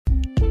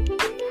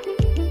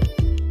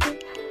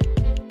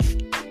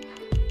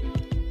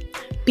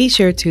Be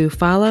sure to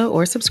follow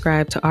or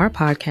subscribe to our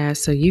podcast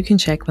so you can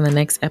check when the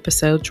next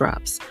episode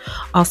drops.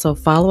 Also,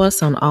 follow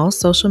us on all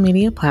social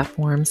media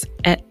platforms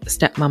at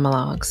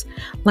Stepmamalogs.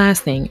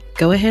 Last thing,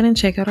 go ahead and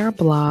check out our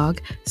blog,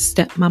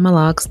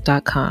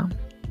 stepmamalogs.com.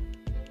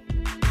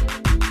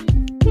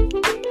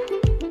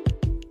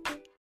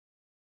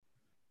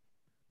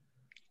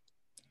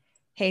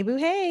 Hey, boo,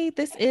 hey,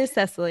 this is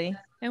Cecily.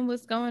 And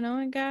what's going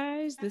on,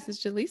 guys? This is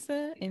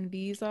Jaleesa, and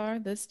these are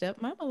the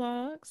Step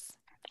Monologues.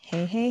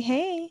 Hey, hey,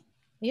 hey.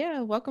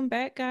 Yeah, welcome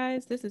back,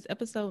 guys. This is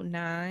episode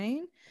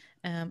 9.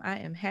 I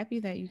am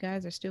happy that you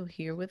guys are still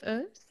here with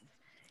us.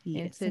 And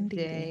Yes, indeed.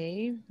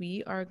 today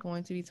we are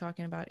going to be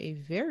talking about a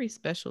very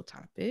special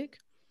topic,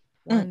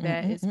 one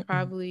that is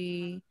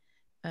probably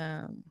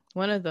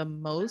one of the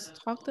most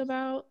talked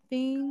about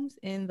things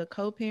in the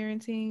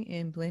co-parenting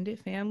and blended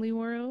family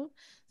world.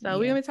 So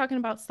we're going to be talking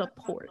about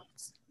support.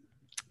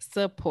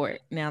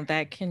 Support. Now,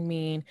 that can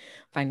mean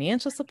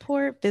financial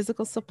support,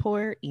 physical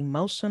support,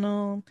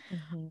 emotional,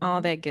 all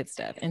that good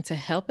stuff. And to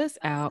help us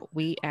out,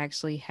 we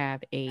actually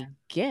have a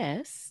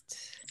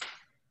guest.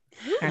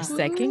 Our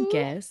second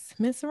guest,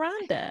 Miss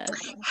Rhonda.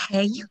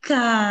 Hey, you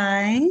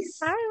guys.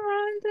 Hi,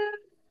 Rhonda.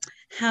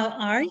 How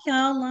are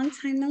y'all? Long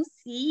time no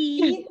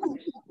see.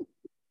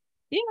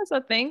 Yeah, so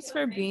thanks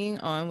for being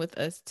on with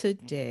us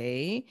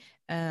today.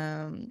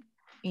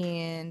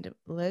 And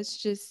let's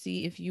just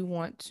see if you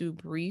want to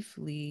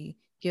briefly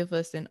give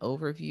us an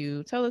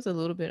overview. Tell us a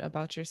little bit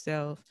about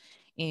yourself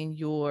and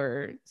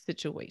your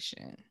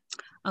situation.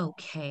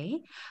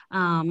 Okay.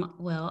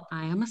 Well,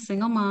 I am a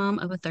single mom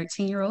of a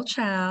 13-year-old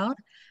child,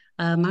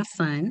 my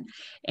son,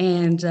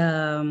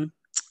 and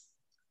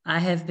I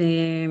have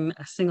been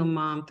a single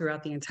mom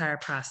throughout the entire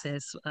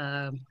process.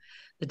 The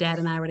dad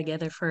and I were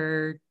together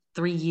for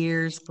 3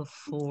 years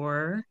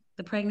before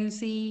the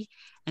pregnancy,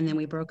 and then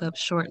we broke up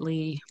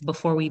shortly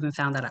before we even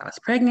found out I was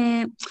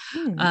pregnant.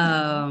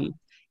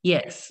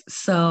 Yes,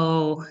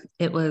 so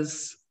it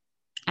was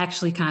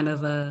actually kind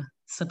of a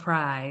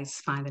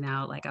surprise finding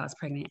out like I was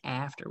pregnant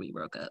after we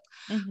broke up.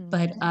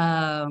 But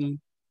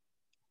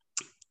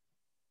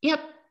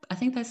yep, I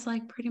think that's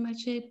like pretty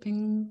much it.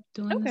 Been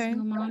doing the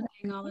single mom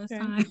thing all this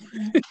time.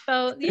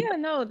 So yeah,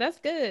 no, that's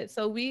good.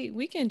 So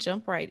we can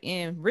jump right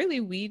in. Really,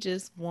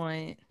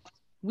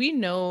 we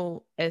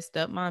know as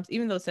stepmoms,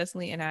 even though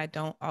Cecily and I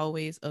don't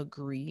always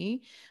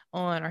agree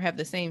on or have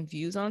the same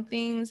views on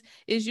things,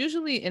 is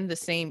usually in the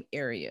same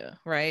area,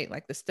 right?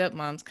 Like the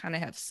stepmoms kind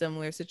of have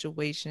similar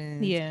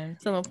situations,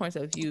 similar points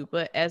of view.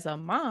 But as a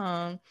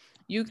mom,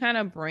 you kind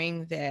of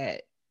bring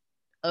that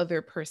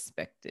other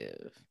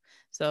perspective.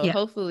 So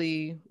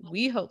hopefully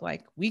we hope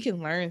like we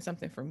can learn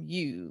something from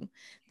you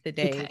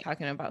today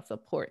talking about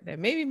support that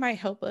maybe might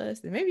help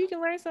us and maybe you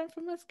can learn something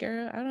from us,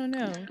 girl. I don't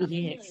know.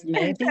 Yes,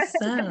 maybe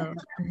so.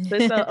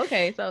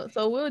 But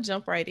so we'll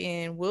jump right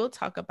in. We'll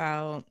talk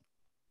about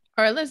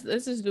all right, let's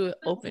just do it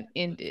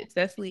open-ended.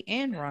 Cecily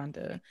and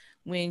Rhonda,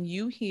 when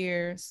you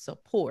hear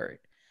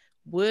support,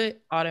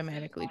 what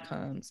automatically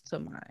comes to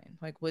mind?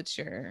 Like what's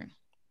your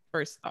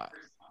first thought?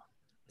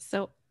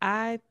 So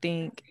I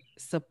think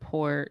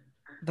support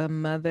the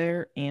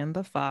mother and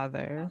the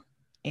father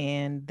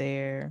and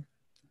their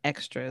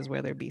extras,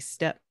 whether it be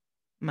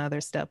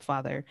stepmother,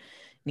 stepfather,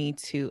 need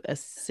to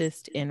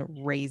assist in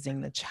raising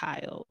the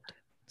child.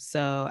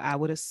 So I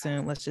would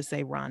assume, let's just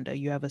say, Rhonda,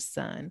 you have a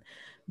son.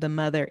 The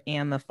mother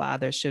and the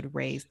father should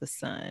raise the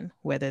son,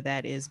 whether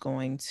that is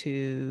going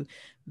to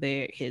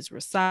his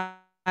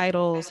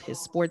recitals, his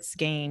sports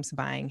games,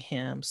 buying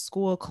him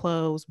school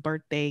clothes,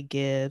 birthday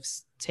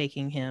gifts,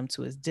 taking him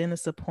to his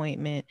dentist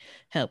appointment,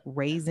 help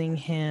raising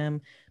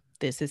him.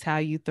 This is how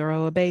you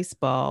throw a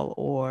baseball,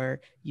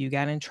 or you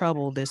got in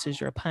trouble. This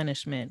is your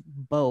punishment.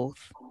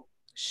 Both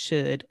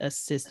should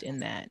assist in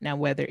that. Now,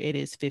 whether it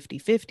is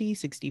 50-50,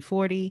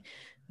 60-40,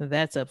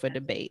 that's up for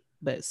debate.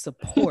 But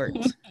support,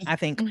 I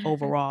think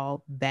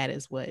overall, that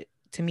is what,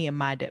 to me in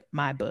my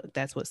book,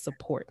 that's what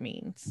support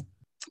means.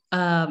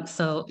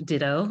 So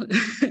ditto.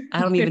 I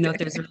don't even know if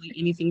there's really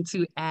anything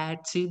to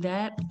add to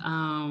that.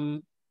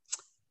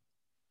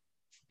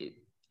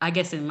 I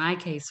guess in my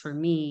case, for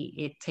me,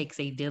 it takes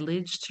a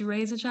village to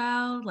raise a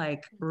child,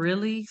 like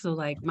really. So,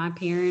 like, my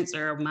parents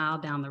are a mile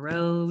down the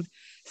road,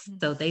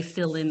 so they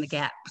fill in the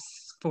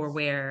gaps for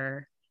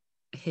where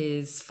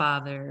his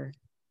father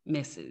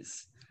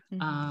misses.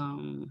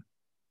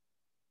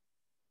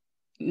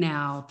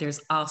 Now, there's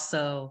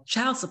also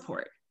child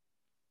support.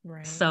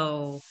 Right.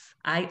 So,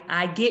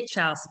 I get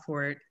child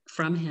support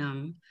from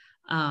him.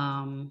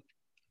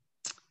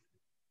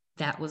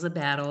 That was a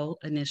battle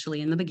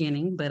initially in the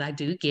beginning, but I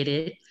do get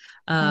it.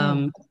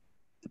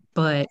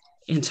 But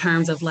in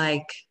terms of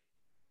like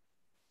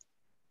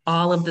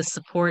all of the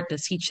support,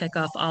 does he check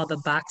off all the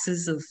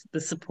boxes of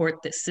the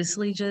support that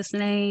Cicely just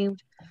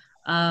named?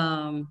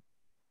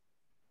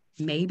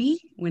 Maybe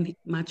when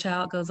my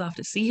child goes off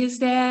to see his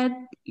dad,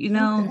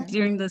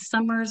 during the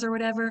summers or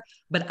whatever,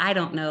 but I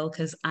don't know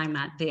because I'm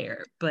not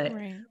there. But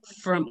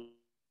from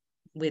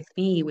with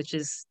me, which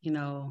is,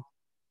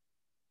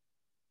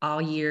 all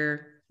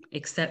year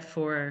except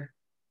for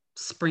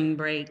spring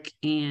break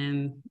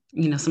and,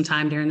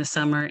 sometime during the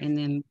summer, and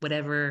then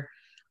whatever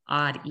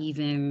odd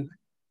even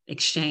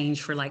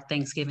exchange for like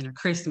Thanksgiving or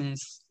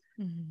Christmas.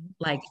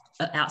 Like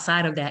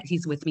outside of that,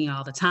 he's with me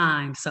all the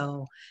time.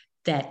 So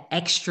that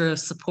extra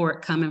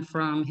support coming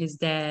from his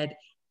dad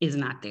is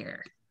not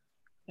there.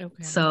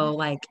 Okay. So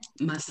like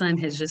my son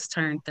has just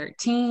turned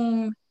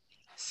 13.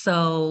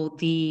 So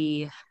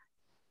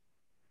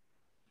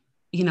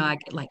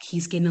like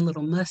he's getting a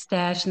little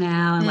mustache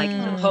now, and like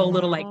the whole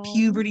little like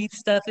puberty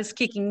stuff is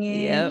kicking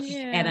in. Yep.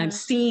 And I'm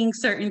seeing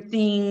certain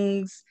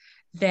things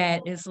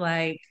that is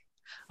like,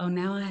 oh,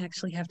 now I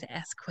actually have to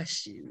ask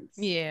questions.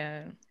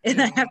 Yeah.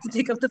 And I have to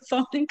pick up the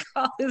phone and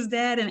call his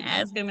dad and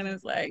ask him. And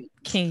it's like,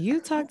 can you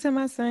talk to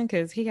my son?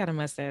 Because he got a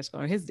mustache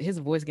going. His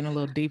voice getting a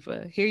little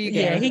deeper. Here you go.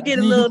 Yeah, he get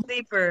a little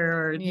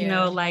deeper. Or,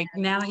 like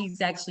now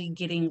he's actually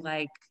getting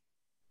like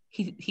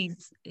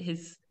he's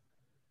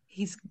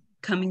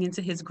coming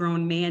into his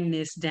grown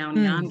manness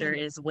down yonder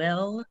as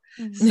well.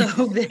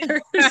 So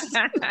there's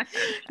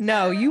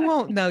no, you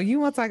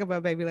won't talk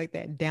about baby like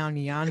that down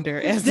yonder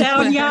as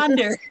down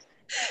yonder.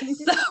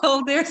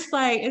 So there's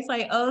like, it's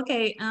like,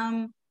 okay,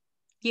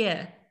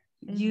 yeah,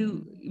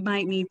 you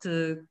might need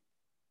to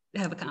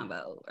have a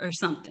combo or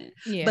something.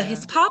 Yeah. But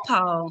his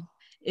pawpaw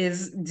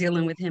is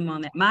dealing with him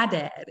on that. My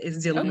dad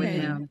is dealing with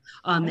him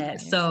on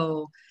that.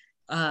 So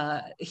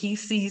he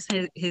sees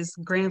his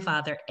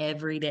grandfather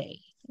every day.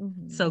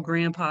 So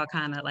grandpa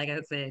kind of, like I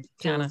said,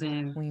 fills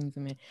in. Leans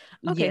him in.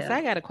 Okay, so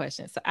I got a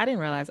question. So I didn't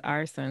realize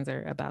our sons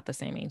are about the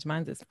same age.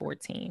 Mine's is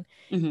 14.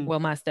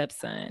 Well, my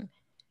stepson,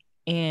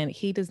 and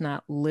he does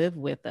not live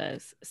with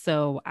us.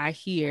 So I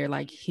hear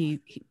like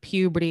he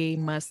puberty,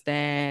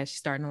 mustache,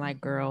 starting to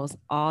like girls,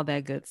 all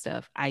that good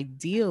stuff.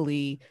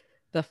 Ideally,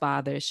 the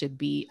father should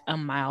be a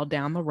mile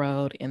down the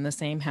road in the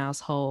same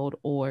household,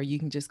 or you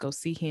can just go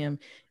see him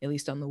at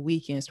least on the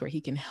weekends where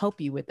he can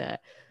help you with that.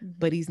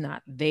 But he's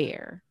not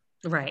there.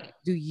 Right.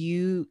 Do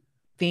you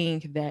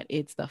think that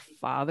it's the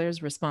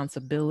father's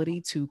responsibility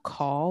to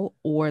call,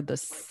 or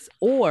is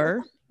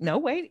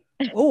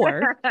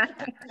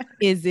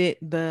it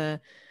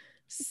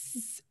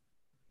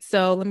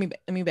so let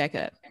me back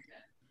up.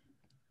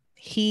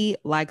 He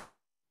likes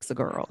a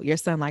girl. Your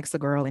son likes a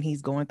girl, and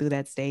he's going through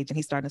that stage, and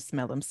he's starting to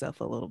smell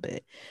himself a little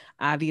bit.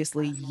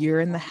 Obviously, you're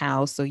in the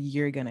house, so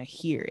you're going to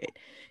hear it.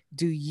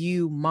 Do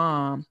you,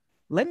 mom,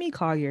 let me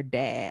call your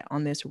dad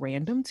on this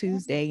random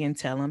Tuesday and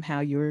tell him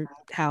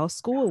how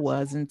school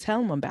was and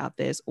tell him about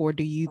this? Or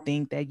do you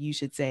think that you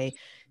should say,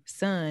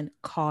 son,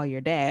 call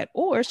your dad?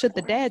 Or should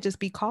the dad just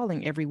be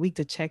calling every week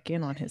to check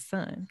in on his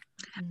son?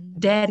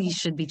 Daddy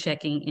should be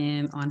checking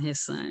in on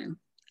his son.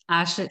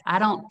 I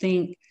don't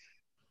think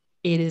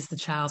it is the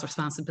child's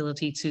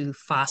responsibility to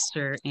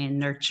foster and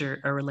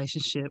nurture a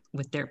relationship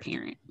with their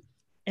parent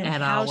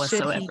at all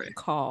whatsoever.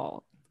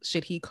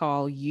 Should he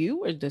call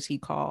you, or does he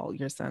call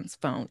your son's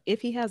phone?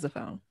 If he has a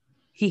phone.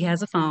 He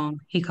has a phone.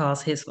 He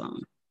calls his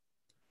phone.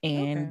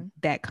 And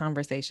that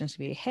conversation should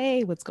be,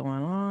 hey, what's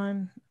going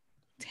on?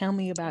 Tell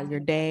me about your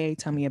day.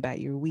 Tell me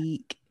about your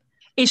week.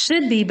 It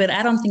should be, but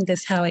I don't think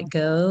that's how it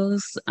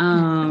goes.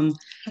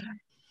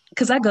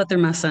 Because I go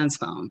through my son's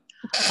phone.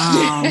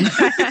 I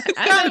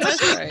know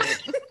that's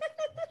right.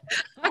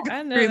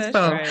 I know that's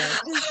right.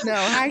 No,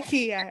 high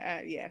key.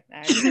 Yeah.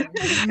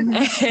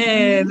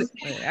 And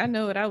I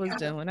know what I was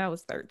doing when I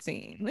was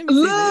 13. Let me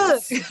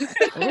look. see this.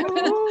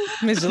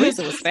 Miss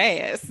Jalisa was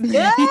fast.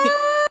 Yeah.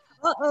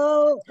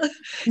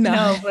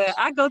 No, but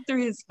I go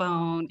through his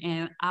phone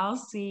and I'll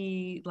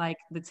see like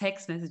the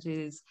text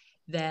messages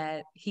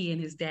that he and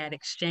his dad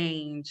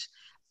exchange,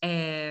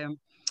 and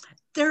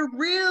they're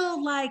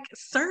real like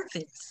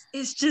surface.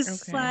 It's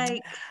just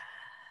like,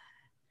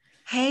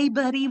 hey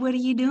buddy, what are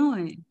you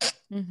doing?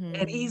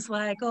 And he's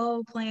like,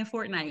 oh, playing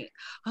Fortnite.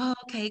 Oh,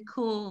 okay,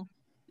 cool.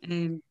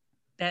 And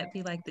that'd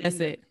be like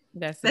that's it.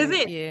 That's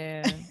it.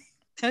 Yeah.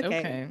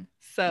 Okay.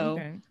 So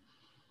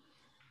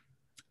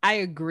I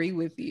agree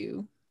with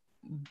you,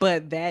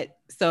 but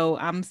so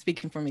I'm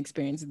speaking from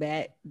experience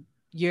that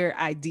your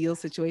ideal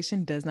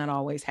situation does not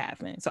always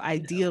happen. So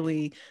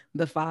ideally,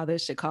 the father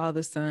should call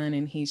the son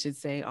and he should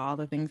say all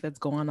the things that's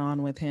going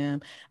on with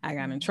him. I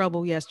got in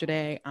trouble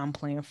yesterday. I'm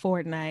playing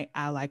Fortnite.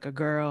 I like a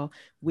girl.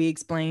 We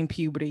explain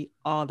puberty,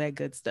 all that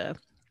good stuff.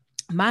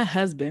 My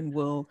husband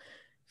will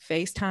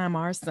FaceTime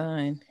our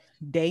son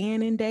day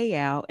in and day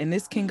out. And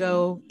this can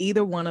go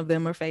either one of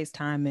them or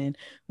FaceTime.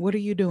 What are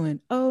you doing?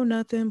 Oh,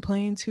 nothing,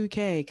 playing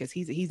 2K, because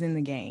he's in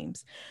the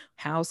games.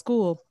 How's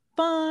school?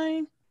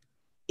 Fine.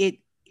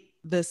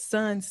 The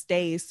son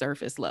stays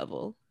surface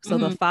level. So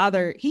the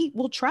father, he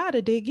will try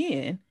to dig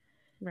in.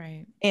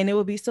 Right. And it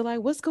will be still like,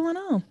 what's going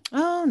on?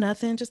 Oh,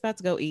 nothing. Just about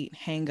to go eat.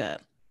 Hang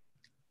up.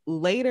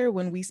 Later,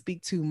 when we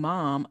speak to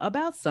mom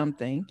about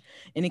something,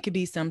 and it could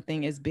be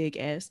something as big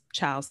as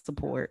child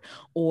support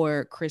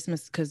or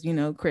Christmas, because,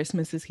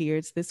 Christmas is here.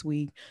 It's this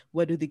week.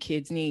 What do the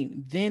kids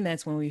need? Then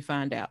that's when we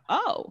find out,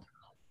 oh,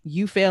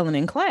 you failing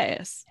in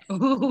class.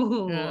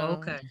 Ooh,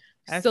 okay.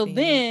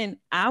 Then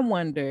I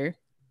wonder,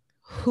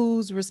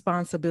 whose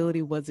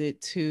responsibility was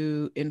it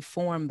to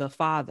inform the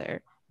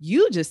father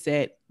You just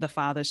said the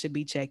father should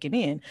be checking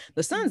in.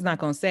 The son's not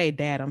going to say,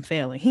 Dad, I'm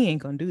failing. He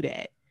ain't going to do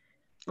that.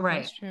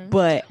 Right. That's true.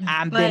 But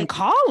I've been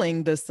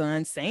calling the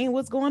son, saying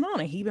what's going on,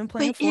 and he been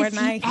playing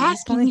Fortnite. He's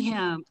asking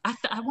him.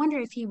 I wonder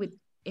if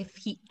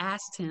he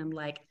asked him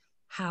like,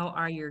 "How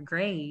are your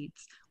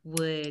grades?"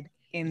 Would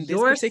in this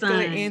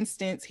particular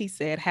instance, he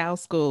said,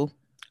 "How's school?"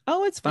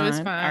 Oh, it's fine. It's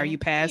fine. Are you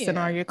passing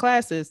all your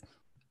classes?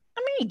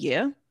 I mean,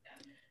 yeah.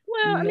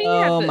 Well, I mean,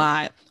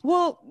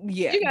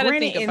 you got to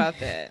think about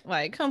that.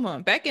 Like, come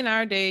on. Back in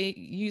our day,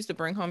 you used to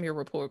bring home your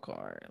report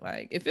card.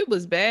 Like, if it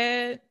was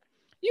bad,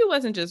 you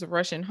wasn't just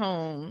rushing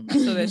home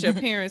so that your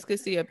parents could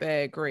see a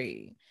bad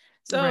grade.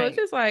 So if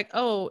it's like,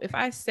 oh, if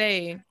I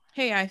say,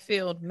 hey, I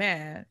failed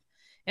math,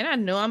 and I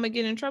know I'm gonna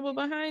get in trouble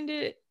behind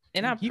it,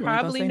 and I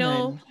probably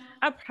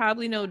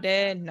know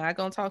dad not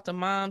gonna talk to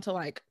mom to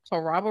like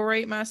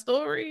corroborate my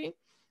story.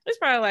 It's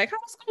probably like,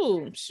 how's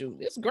school? Shoot,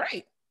 it's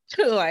great.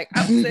 Like,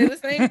 I would say the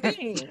same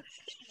thing.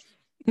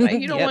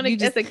 Like, you don't want to,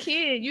 as a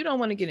kid, you don't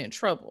want to get in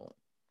trouble.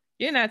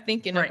 You're not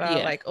thinking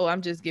about like, oh,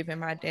 I'm just giving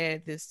my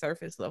dad this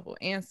surface level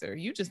answer.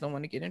 You just don't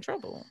want to get in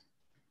trouble.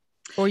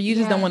 Or you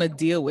just don't want to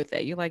deal with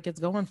it. You're like, it's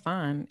going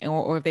fine.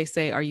 Or if they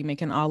say, are you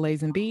making all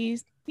A's and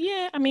B's?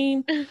 Yeah, I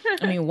mean,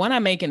 one,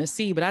 I'm making a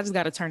C, but I just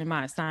got to turn in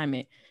my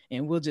assignment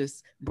and we'll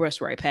just brush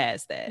right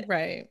past that.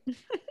 Right.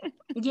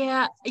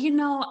 Yeah.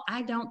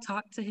 I don't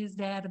talk to his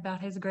dad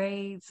about his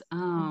grades.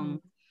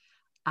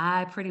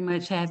 I pretty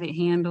much have it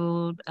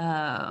handled.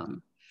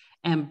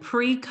 And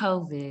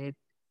pre-COVID,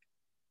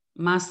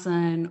 my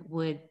son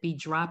would be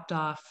dropped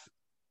off.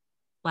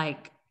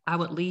 Like, I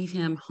would leave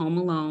him home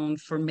alone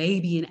for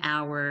maybe an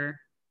hour,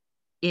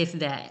 if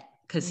that,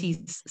 because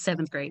he's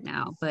 7th grade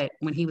now. But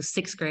when he was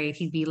 6th grade,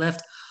 he'd be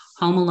left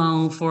home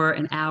alone for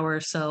an hour or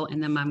so.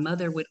 And then my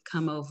mother would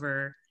come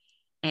over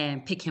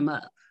and pick him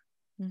up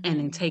and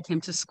then take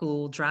him to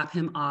school, drop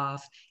him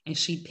off, and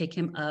she'd pick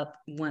him up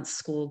once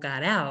school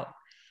got out.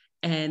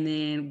 And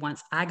then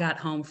once I got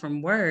home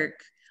from work,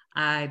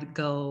 I'd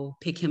go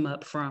pick him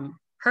up from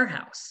her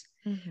house.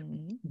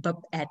 But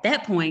at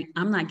that point,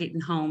 I'm not getting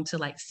home till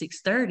like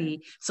 6:30.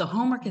 So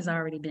homework has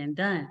already been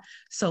done.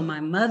 So my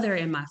mother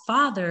and my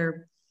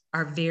father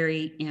are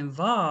very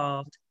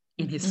involved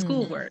in his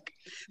schoolwork.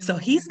 So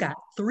he's got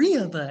 3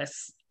 of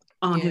us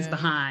on his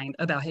behind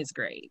about his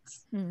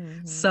grades.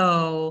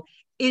 So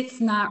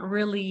it's not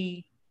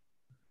really,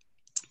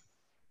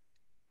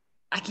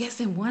 I guess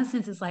in one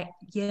sense, it's like,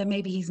 yeah,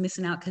 maybe he's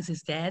missing out because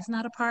his dad's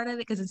not a part of it,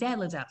 because his dad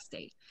lives out of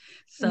state.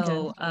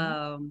 So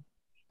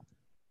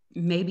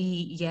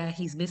maybe,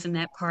 he's missing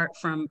that part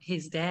from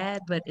his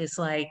dad, but it's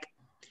like,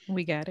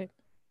 we got it.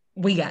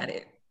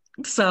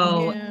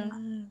 So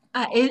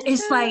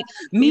it's like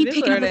me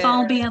picking up the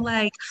phone being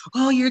like,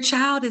 oh, your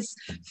child is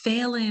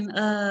failing,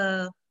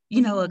 a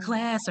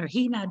class, or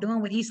he not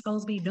doing what he's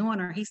supposed to be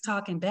doing, or he's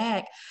talking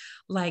back.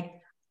 Like,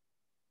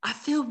 I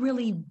feel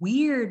really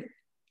weird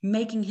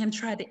making him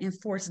try to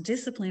enforce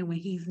discipline when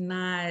he's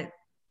not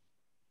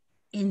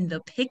in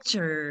the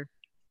picture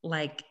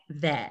like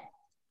that.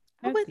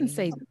 I wouldn't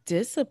say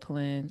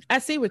discipline. I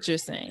see what you're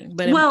saying,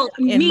 but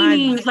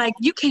meaning like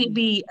you can't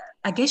be.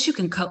 I guess you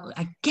can.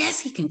 I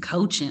guess he can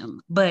coach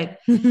him, but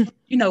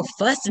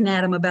fussing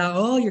at him about,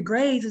 oh, your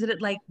grades, is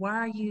it like, why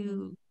are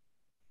you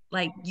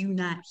like, you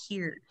not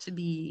here to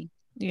be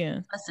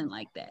fussing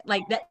like that?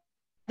 Like that.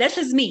 That's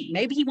just me.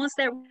 Maybe he wants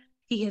that.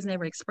 He has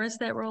never expressed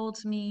that role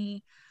to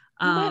me.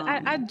 But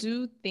I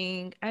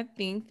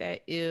think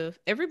that if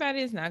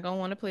everybody is not going to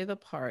want to play the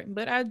part,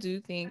 but I do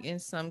think in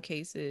some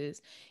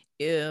cases,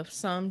 if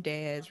some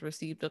dads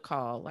received a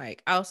call,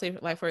 like I'll say,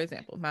 like, for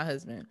example, my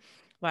husband,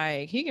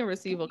 like he can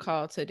receive a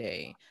call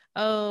today.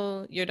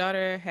 Oh, your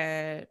daughter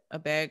had a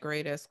bad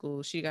grade at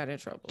school. She got in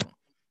trouble.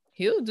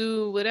 He'll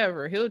do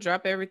whatever. He'll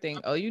drop everything.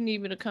 Oh, you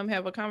need me to come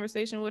have a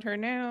conversation with her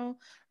now?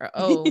 Or,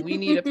 oh, we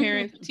need a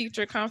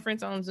parent-teacher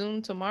conference on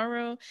Zoom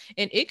tomorrow.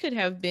 And it could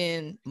have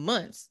been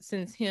months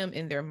since him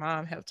and their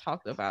mom have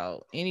talked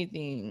about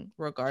anything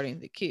regarding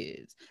the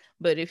kids.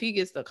 But if he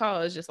gets the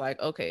call, it's just like,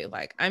 okay,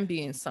 like I'm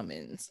being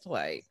summoned.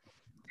 Like,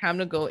 time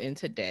to go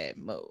into dad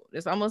mode.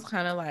 It's almost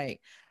kind of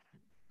like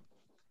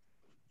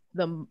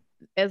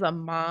as a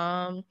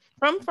mom,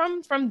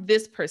 from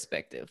this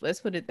perspective, let's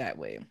put it that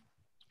way.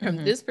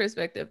 From this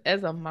perspective,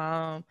 as a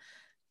mom,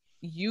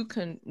 you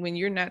can, when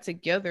you're not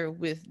together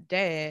with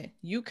dad,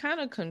 you kind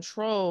of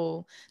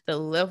control the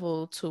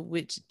level to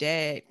which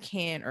dad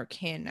can or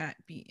cannot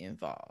be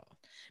involved.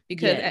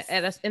 Because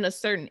in a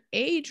certain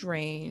age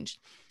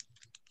range,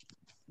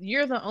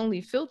 you're the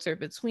only filter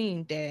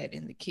between dad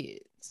and the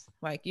kids.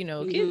 Like,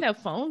 kids have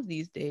phones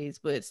these days,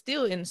 but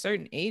still in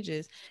certain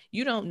ages,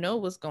 you don't know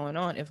what's going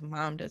on if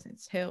mom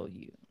doesn't tell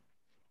you.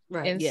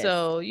 Right. And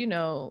so,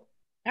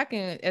 I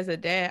can, as a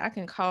dad, I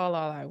can call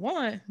all I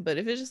want, but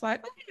if it's just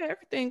like, oh yeah,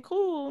 everything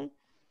cool,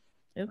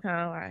 it's kind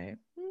of like,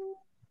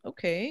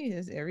 okay,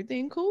 is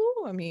everything cool?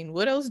 I mean,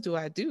 what else do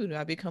I do? Do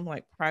I become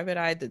like private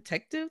eye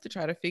detective to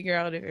try to figure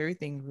out if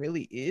everything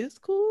really is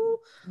cool?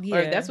 Yeah. Or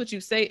if that's what you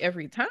say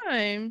every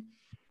time,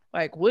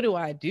 like, what do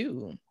I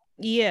do?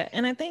 Yeah,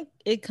 and I think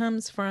it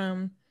comes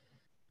from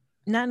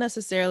not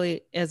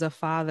necessarily as a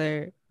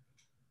father,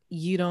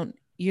 you're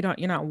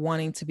not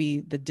wanting to be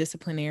the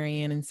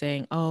disciplinarian and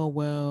saying, oh,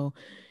 well,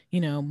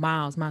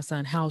 Miles, my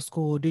son, how's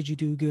school? Did you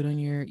do good on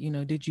your,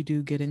 did you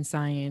do good in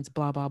science?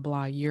 Blah, blah,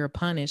 blah. You're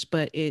punished.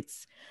 But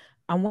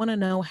I want to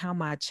know how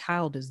my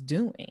child is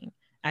doing.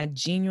 I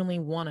genuinely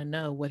want to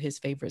know what his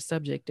favorite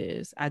subject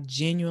is. I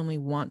genuinely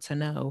want to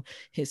know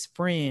his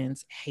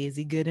friends. Hey, is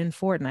he good in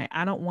Fortnite?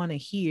 I don't want to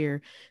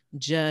hear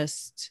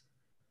just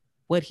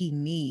what he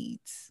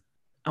needs.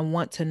 I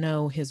want to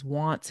know his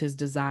wants, his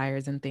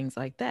desires, and things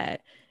like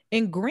that.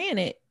 And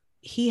granted,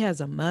 he has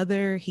a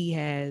mother, he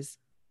has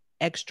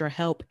extra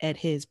help at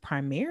his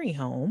primary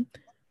home.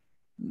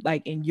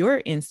 Like in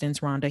your instance,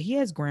 Rhonda, he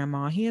has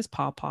grandma, he has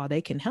pawpaw, they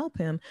can help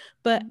him.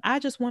 But I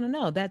just want to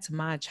know that's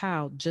my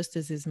child just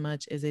as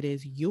much as it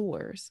is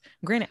yours.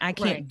 Granted, I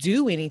can't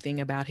do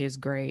anything about his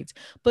grades,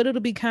 but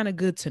it'll be kind of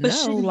good to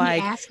know.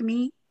 Like, ask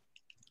me,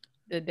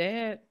 the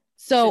dad.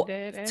 So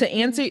to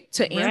answer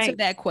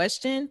that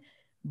question,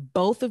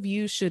 both of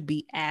you should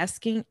be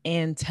asking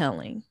and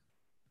telling.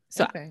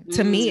 So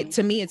to me, it's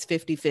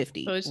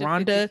 50-50. So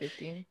Rhonda,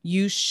 50-50.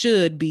 You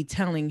should be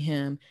telling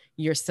him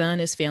your son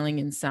is failing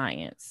in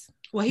science.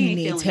 Well, he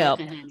needs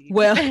help.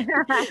 Well,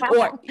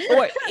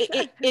 or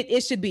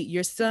it should be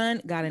your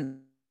son got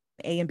an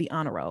A and B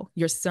honor roll.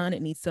 Your son,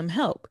 it needs some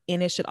help.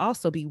 And it should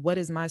also be, what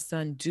is my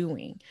son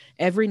doing?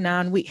 Every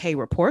 9 weeks, hey,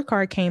 report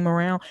card came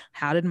around.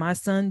 How did my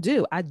son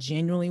do? I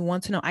genuinely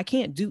want to know. I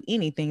can't do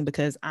anything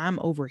because I'm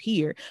over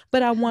here,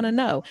 but I want to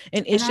know.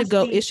 And it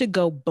should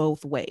go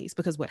both ways,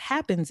 because what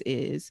happens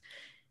is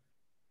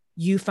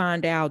you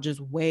find out just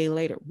way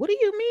later. What do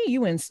you mean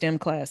you in STEM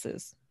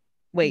classes?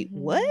 Wait,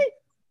 what?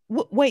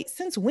 Wait,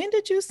 since when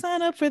did you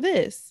sign up for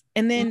this?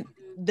 And then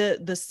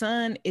the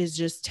son is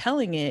just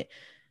telling it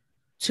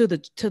to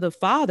the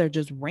father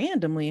just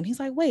randomly, and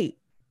he's like, wait,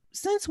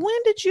 since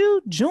when did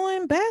you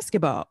join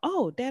basketball?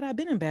 Oh, Dad, I've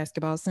been in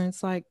basketball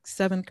since like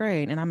 7th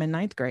grade, and I'm in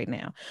 9th grade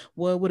now.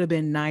 Well, it would have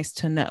been nice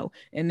to know.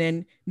 And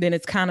then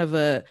it's kind of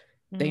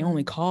they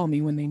only call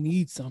me when they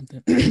need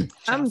something.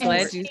 I'm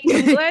glad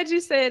you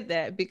said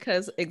that,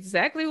 because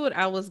exactly what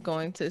I was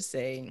going to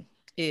say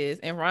is,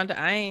 and Rhonda,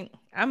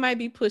 I might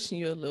be pushing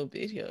you a little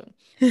bit here,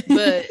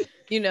 but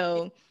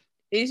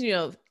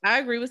I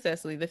agree with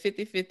Cecily, the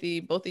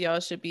 50-50, both of y'all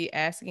should be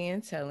asking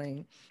and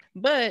telling.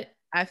 But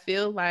I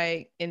feel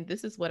like, and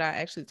this is what I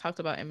actually talked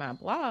about in my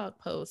blog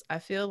post, I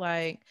feel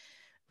like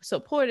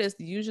support is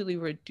usually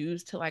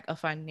reduced to like a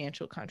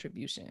financial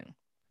contribution,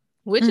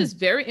 which is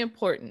very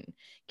important.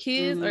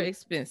 Kids are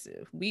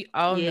expensive. We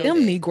all know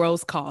them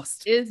Negroes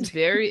cost. It's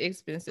very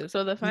expensive.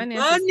 So the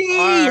finances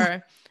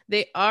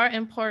are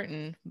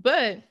important.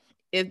 But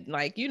if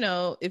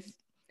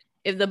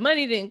if the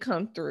money didn't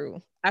come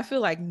through, I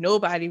feel like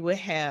nobody would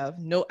have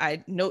no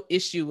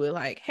issue with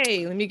like,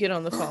 hey, let me get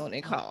on the phone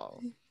and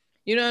call.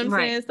 You know what I'm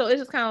saying? So it's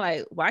just kind of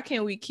like, why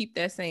can't we keep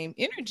that same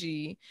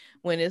energy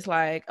when it's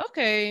like,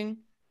 okay,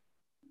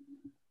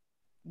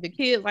 the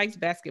kid likes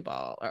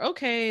basketball, or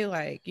okay,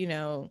 like,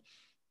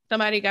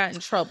 somebody got in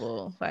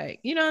trouble, like,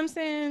 you know what I'm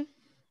saying?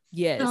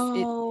 Yes,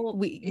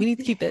 we need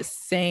to keep that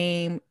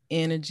same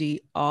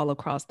energy all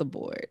across the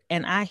board.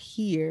 And I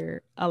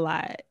hear a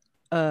lot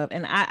of,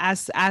 and I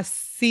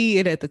see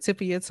it at the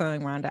tip of your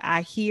tongue, Rhonda.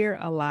 I hear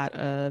a lot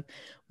of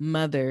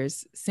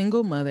mothers,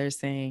 single mothers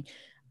saying,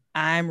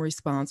 I'm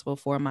responsible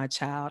for my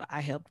child.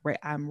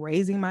 I'm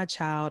raising my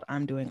child.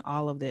 I'm doing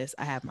all of this.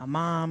 I have my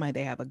mom,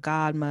 they have a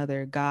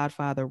godmother,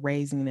 godfather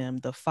raising them.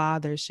 The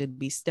father should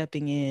be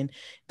stepping in.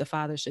 The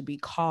father should be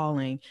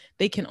calling.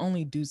 They can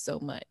only do so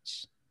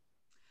much.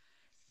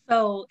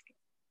 So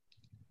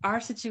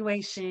our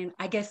situation,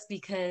 I guess,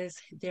 because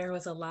there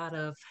was a lot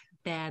of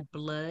bad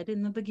blood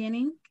in the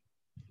beginning,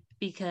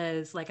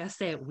 because like I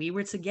said, we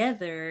were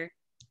together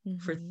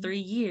for 3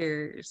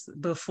 years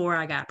before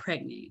I got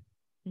pregnant.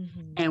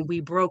 And we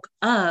broke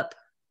up,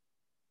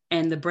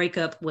 and the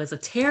breakup was a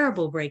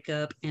terrible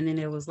breakup. And then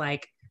it was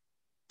like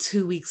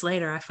 2 weeks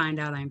later, I find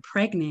out I'm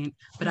pregnant,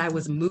 but I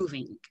was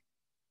moving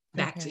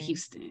back to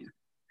Houston.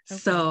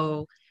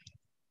 So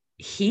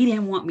he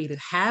didn't want me to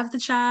have the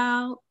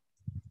child.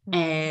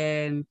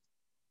 And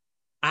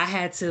I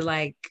had to,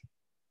 like,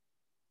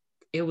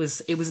 it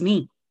was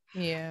me.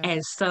 Yeah.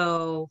 And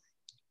so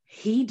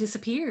he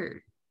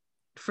disappeared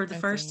for the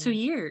first 2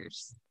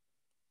 years.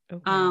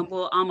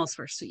 Well, almost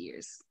first 2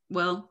 years.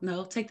 Well,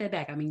 no, take that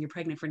back. I mean, you're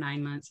pregnant for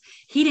 9 months.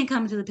 He didn't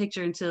come into the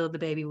picture until the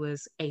baby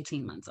was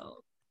 18 months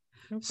old.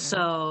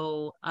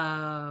 So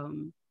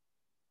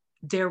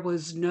there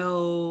was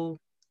no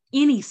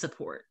any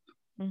support.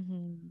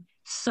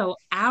 So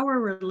our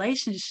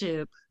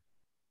relationship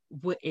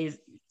is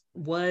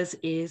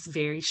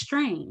very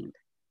strained.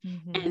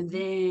 And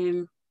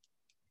then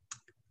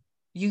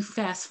you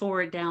fast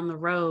forward down the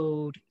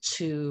road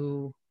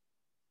to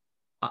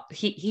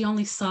he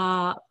only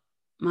saw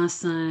my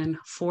son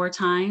 4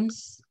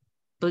 times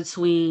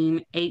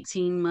between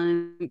 18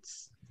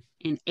 months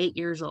and 8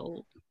 years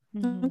old.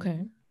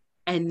 Okay.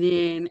 And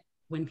then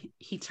when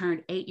he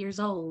turned 8 years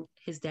old,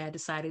 his dad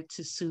decided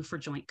to sue for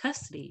joint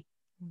custody.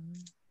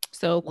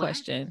 So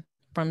question,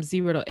 from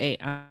 0 to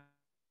 8.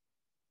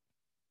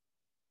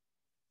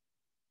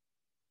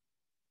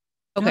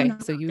 Okay, No,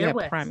 so you there had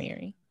was.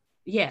 primary.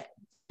 Yeah,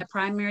 the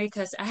primary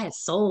custody. I had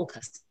sole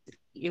custody.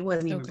 It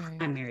wasn't even Okay.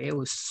 primary. It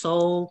was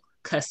sole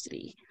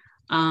custody.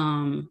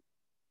 And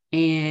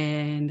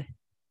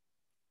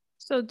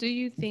So do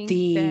you think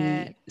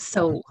the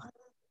so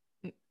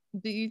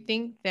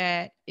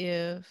that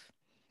if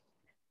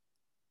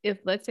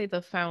let's say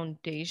the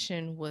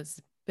foundation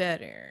was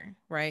better,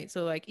 right?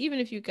 So like even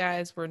if you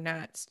guys were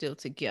not still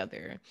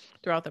together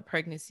throughout the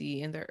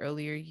pregnancy in the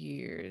earlier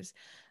years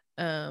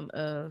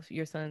of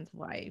your son's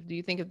life, do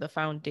you think if the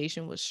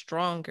foundation was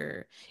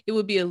stronger, it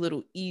would be a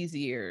little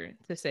easier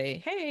to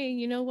say, hey,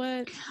 you know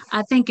what?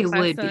 I think it My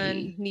would son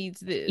be.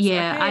 needs this, or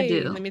Yeah, I hey,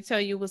 do. let me tell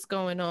you what's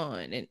going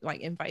on, and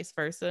like and vice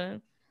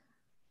versa.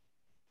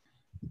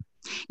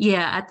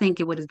 Yeah, I think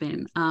it would have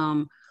been.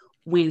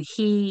 When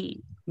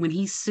he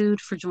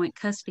sued for joint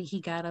custody, he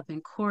got up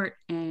in court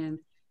and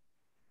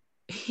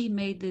he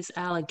made this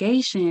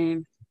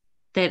allegation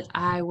that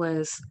I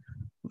was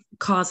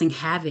causing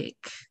havoc,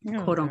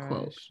 Oh quote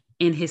unquote, gosh.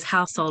 in his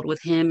household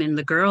with him and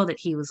the girl that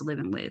he was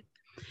living with.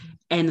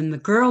 And then the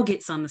girl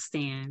gets on the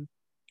stand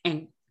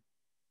and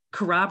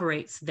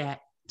corroborates that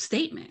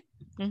statement.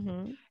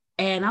 Mm-hmm.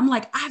 And I'm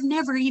like, I've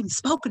never even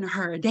spoken to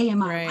her a day in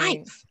my Right.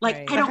 life. Like,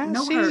 Right. I But don't how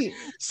know her. she?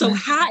 So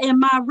how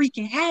am I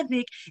wreaking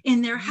havoc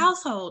in their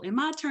household? And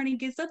my attorney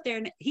gets up there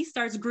and he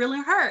starts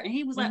grilling her. And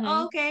he was like, Mm-hmm.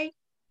 oh, okay.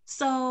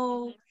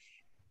 So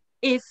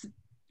if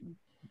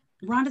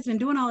Rhonda's been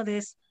doing all of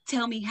this,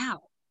 tell me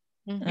how.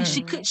 And Mm.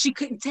 Mm-hmm. she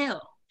couldn't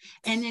tell.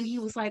 And then he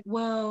was like,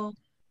 well,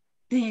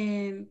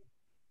 then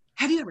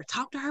have you ever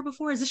talked to her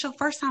before? Is this your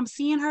first time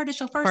seeing her? This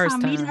your first First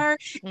time meeting time. her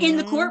in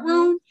the Mm-hmm.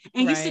 courtroom?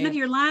 And you sitting up Right.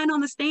 here lying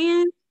on the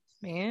stand?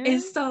 And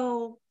Man.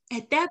 so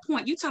at that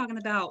point, you're talking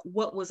about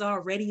what was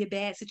already a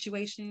bad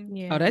situation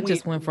Oh, that Yeah. went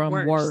just went from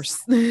worse,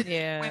 worse. went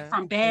Yeah.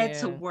 from bad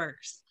to Yeah.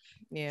 worse.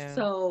 Yeah.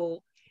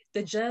 So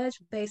the judge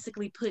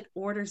basically put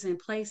orders in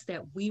place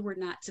that we were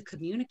not to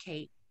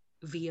communicate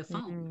via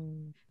phone,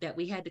 Mm-hmm. that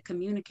we had to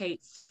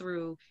communicate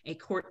through a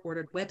court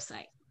ordered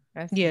website.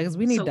 I Yeah, see. because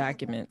we need So,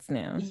 documents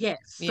now. yes,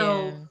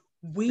 so Yeah.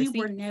 we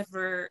were Receipt.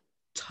 never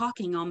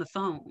talking on the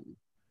phone.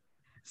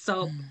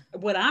 So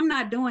Mm. what I'm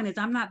not doing is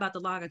I'm not about to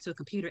log into a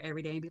computer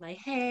every day and be like,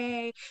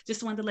 hey,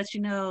 just wanted to let you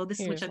know this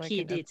is what Here's your like an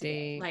kid did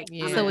today. update. Like, I'm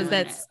not So is Yeah. doing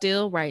that that.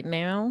 still right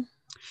now?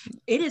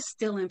 It is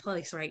still in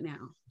place right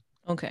now.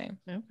 Okay.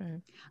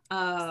 Okay.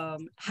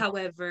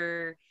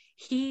 However,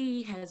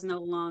 he has no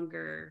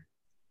longer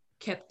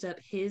kept up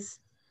his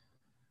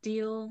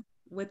deal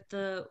with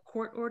the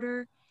court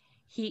order.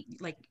 He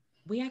like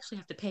we actually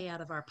have to pay out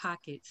of our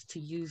pockets to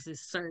use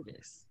this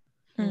service.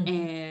 Mm. Mm-hmm.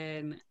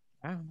 And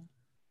Wow.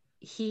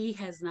 he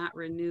has not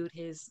renewed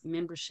his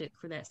membership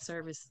for that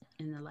service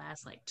in the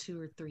last like 2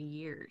 or 3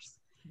 years.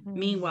 Mm.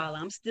 Meanwhile,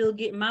 I'm still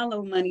getting my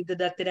little money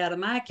deducted out of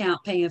my account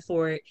paying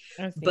for it.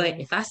 I But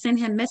see. if I send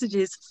him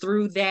messages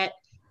through that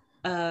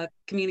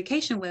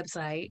communication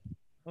website,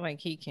 Like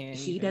he can't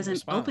he even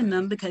doesn't open respond.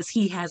 them because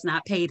he has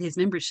not paid his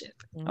membership.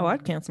 Oh,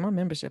 I'd Mm. cancel my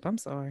membership. I'm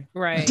sorry.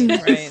 Right.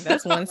 Right.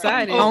 That's one I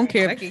sided. don't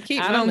care. I can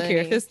keep I my don't care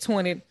if money. it's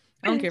 20.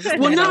 I don't care if it's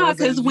Well, no, $20 a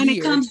because when it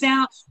year. comes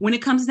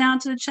down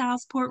to the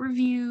child support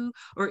review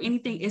or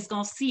anything, it's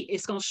gonna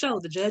show.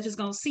 The judge is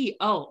gonna see,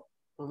 oh,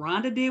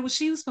 Rhonda did what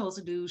she was supposed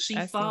to do. She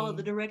I followed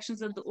the see.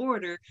 directions of the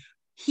order.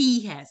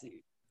 He hasn't.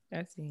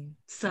 I see. I see.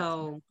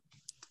 So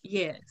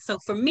yeah. So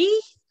for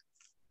me,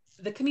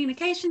 the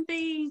communication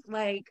thing,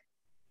 like,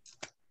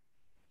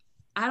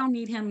 I don't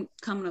need him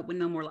coming up with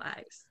no more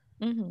lies.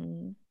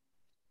 Mm-hmm.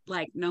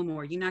 Like, no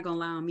more. You're not gonna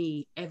lie on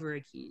me ever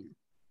again.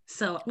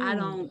 So I Ooh.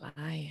 don't,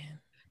 Lying.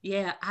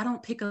 yeah, I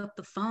don't pick up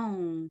the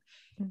phone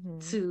Mm-hmm.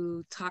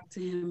 to talk to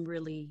him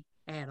really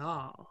at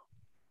all.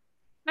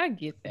 I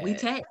get We that.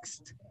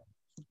 text,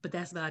 but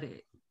that's about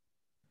it.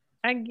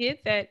 I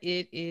get that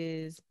it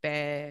is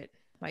bad,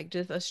 like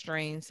just a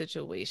strange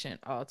situation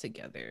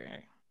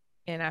altogether.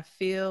 And I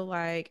feel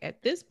like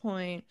at this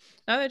point,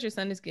 now that your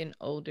son is getting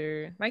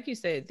older, like you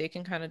said, they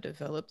can kind of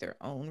develop their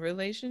own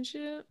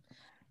relationship.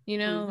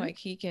 Mm-hmm. Like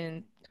he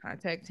can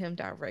contact him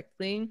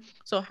directly.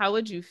 So, how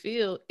would you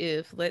feel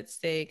if, let's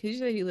say, because you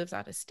said he lives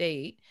out of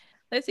state,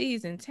 let's say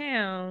he's in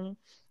town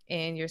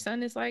and your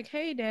son is like,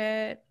 hey,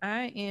 dad,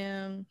 I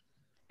am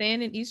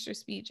saying an Easter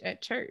speech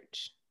at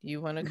church. Do you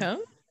want to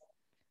come?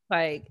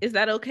 Like, is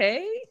that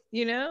okay?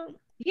 You know?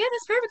 Yeah,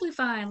 that's perfectly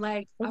fine.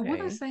 Like, I want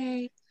to Okay.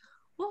 say,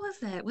 what was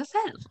that? What's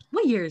that?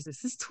 What year is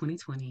this? This is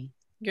 2020.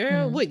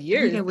 Girl, Mm. what I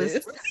year think is it was.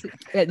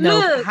 this? No,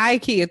 Look, high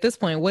key at this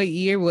point. What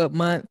year? What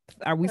month?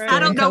 Are we I still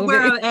in Right. don't know where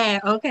COVID? I'm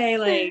at. Okay,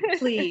 like,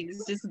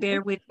 please just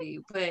bear with me.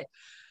 But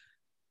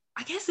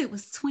I guess it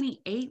was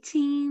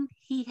 2018.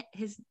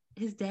 His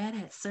dad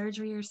had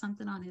surgery or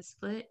something on his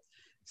foot,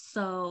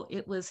 so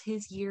it was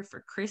his year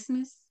for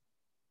Christmas,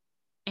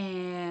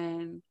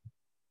 and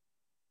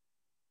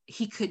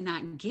he could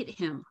not get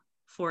him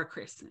for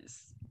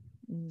Christmas.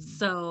 Mm.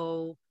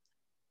 So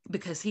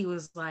because he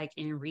was like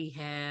in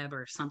rehab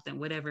or something,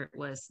 whatever it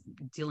was,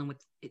 dealing with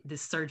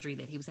this surgery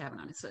that he was having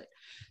on his foot.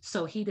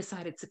 So he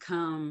decided to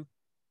come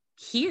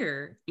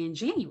here in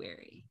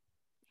January.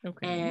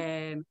 Okay.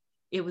 And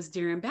it was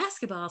during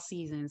basketball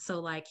season. So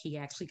like he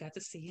actually got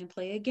to see him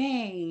play a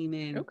game.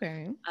 And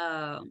Okay.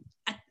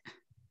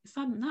 if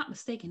I'm not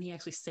mistaken, he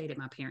actually stayed at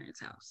my parents'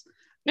 house.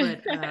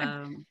 But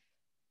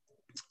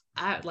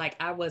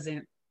I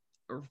wasn't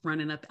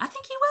running up. I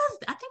think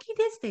he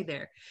did stay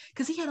there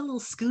because he had a little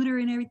scooter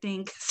and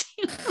everything.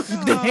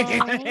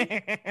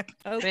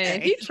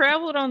 Man, he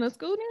traveled on a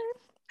scooter.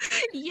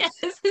 Yes,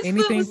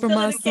 anything for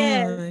my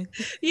son.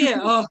 Yeah.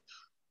 Oh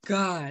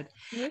God.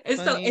 That's And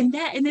so funny.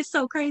 and it's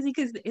so crazy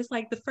because it's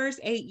like the first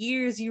 8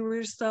 years you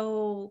were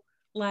so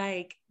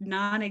like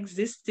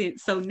non-existent.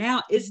 So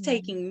now it's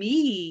taking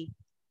me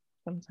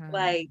sometimes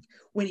like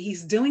when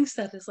he's doing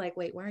stuff, it's like,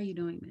 wait, why are you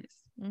doing this?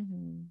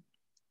 Mhm.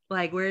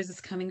 Like, where is this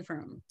coming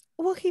from?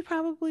 Well, he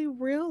probably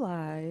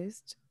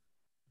realized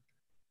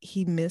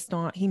he missed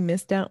out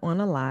on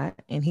a lot,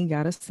 and he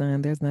got a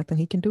son. There's nothing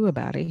he can do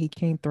about it. He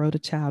can't throw the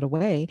child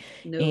away.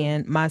 No.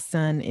 And my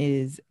son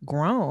is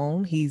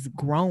grown. He's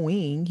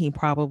growing. He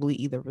probably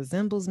either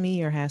resembles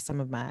me or has some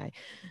of my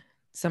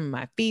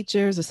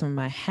features or some of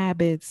my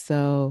habits.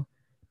 So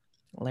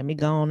let me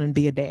go on and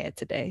be a dad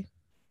today.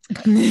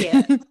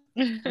 Yeah.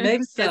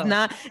 Maybe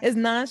so. As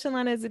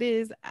nonchalant as it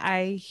is,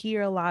 I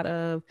hear a lot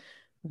of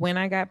when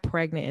I got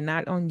pregnant, and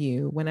not on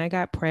you, when I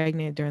got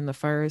pregnant during the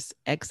first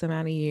X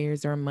amount of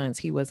years or months,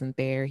 he wasn't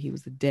there. He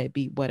was a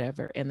deadbeat,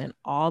 whatever. And then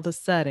all of a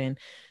sudden,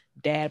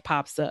 dad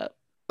pops up.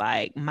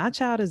 Like, my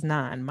child is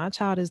 9. My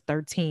child is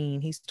 13.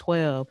 He's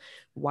 12.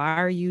 Why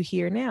are you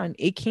here now? And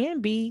it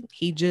can be,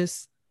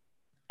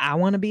 I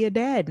want to be a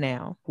dad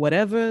now,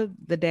 whatever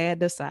the dad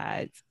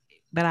decides.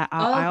 But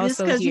I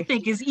also because you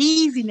think it's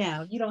easy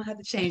now. You don't have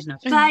to change no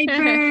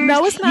diapers.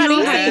 No, it's not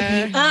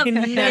easy.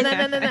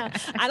 No.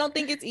 I don't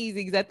think it's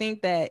easy because I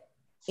think that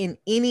in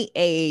any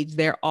age,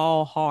 they're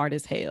all hard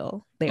as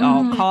hell. They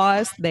all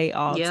cost,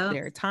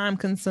 they're time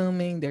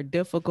consuming, they're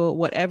difficult,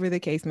 whatever the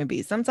case may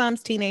be.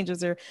 Sometimes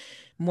teenagers are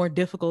more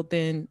difficult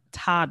than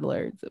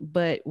toddlers,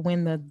 but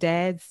when the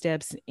dad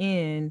steps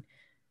in,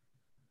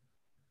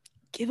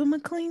 give him a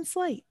clean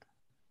slate.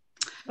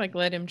 Like,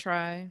 let him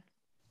try.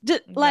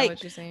 Just, like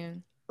what you're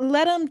saying.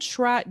 Let him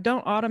try.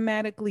 Don't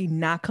automatically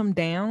knock him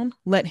down.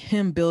 Let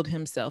him build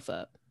himself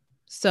up.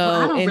 So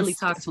I don't really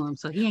talk to him,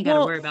 so he ain't got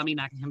to worry about me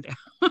knocking him down.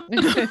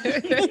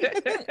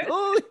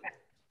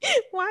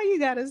 Why you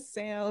gotta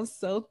sound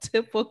so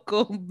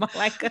typical?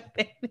 Like a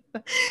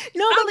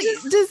no, but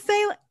just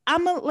say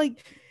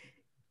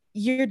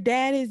your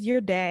dad is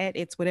your dad.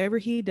 It's whatever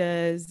he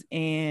does,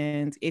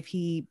 and if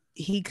he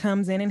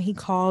comes in and he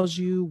calls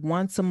you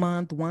once a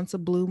month, once a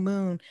blue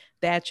moon,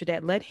 that's your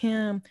dad. Let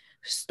him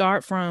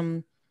start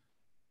from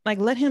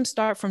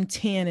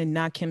 10 and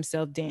knock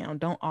himself down.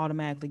 Don't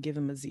automatically give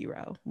him a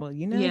 0. Well,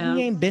 he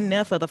ain't been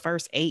there for the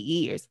first 8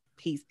 years.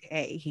 He's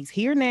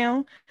here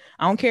now.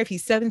 I don't care if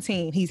he's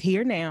 17. He's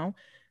here now.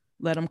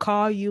 Let him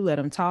call you. Let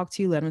him talk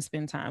to you. Let him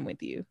spend time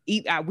with you.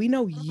 We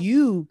know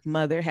you,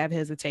 mother, have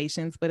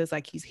hesitations, but it's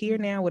like he's here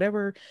now.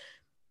 Whatever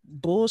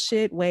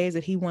bullshit ways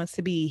that he wants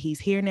to be, he's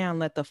here now. And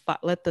let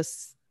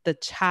the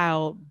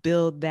child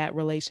build that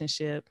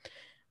relationship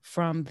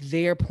from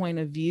their point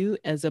of view,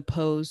 as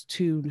opposed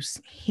to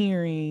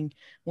hearing,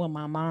 well,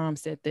 my mom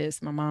said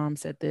this, my mom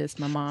said this,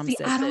 my mom said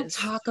this. I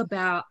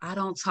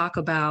don't talk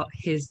about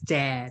his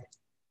dad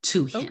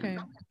to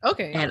him.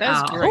 Okay. At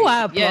That's all. great. Oh,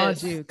 I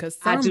applaud you, because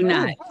I do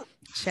not.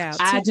 Child,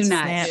 I do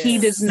not. He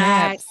does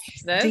not.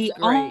 That's the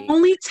great.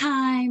 only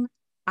time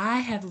I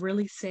have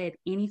really said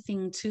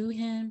anything to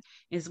him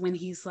is when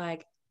he's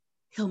like,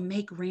 he'll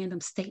make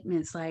random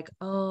statements like,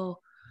 "Oh,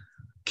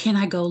 can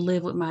I go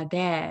live with my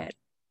dad?"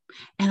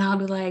 And I'll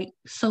be like,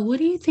 "So what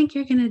do you think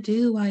you're going to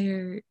do while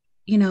you're,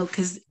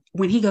 because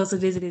when he goes to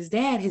visit his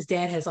dad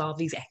has all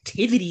these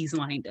activities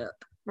lined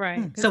up.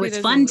 Right. So it's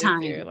fun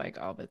time. There, like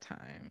all the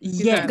time.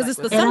 Yeah. Because it's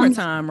the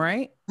summertime,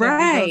 right?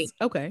 Right.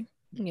 Okay.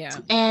 Yeah.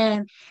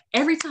 And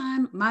every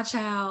time my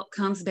child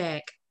comes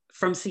back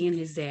from seeing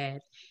his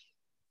dad,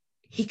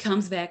 he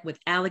comes back with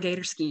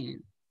alligator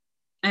skin.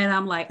 And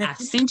I'm like, I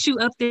sent you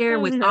up there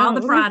with all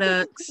the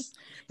products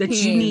that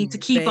you need to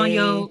keep on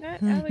your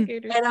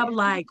alligator and I'm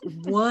like,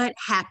 what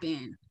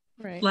happened?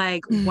 Right.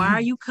 Like, why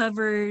are you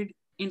covered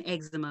in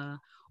eczema?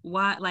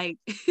 Why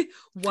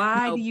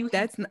do you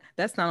that's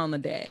not on the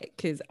dad,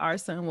 because our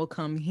son will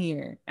come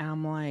here and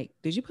I'm like,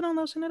 did you put on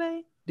lotion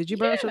today? Did you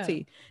brush your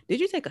teeth?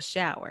 Did you take a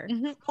shower?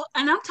 Well,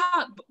 and I'm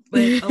talking,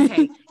 but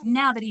okay,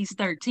 now that he's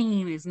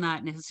 13, it's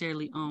not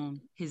necessarily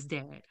on his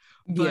dad.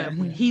 But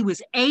when he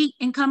was 8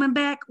 and coming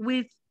back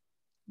with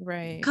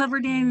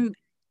covered in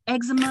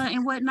eczema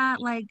and whatnot,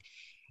 like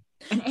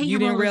an 8-year-old, you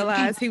didn't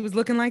realize he was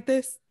looking like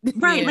this,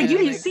 right? Like you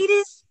didn't see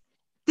this.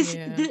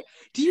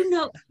 Do you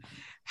know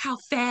how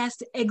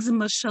fast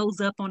eczema shows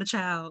up on a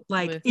child?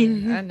 Like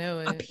I know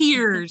it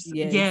appears.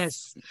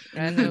 Yes,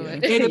 I know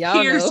it. It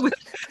appears.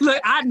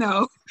 I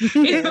know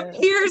it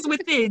appears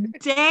within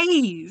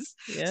days.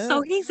 Yeah.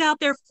 So he's out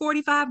there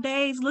 45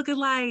 days looking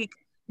like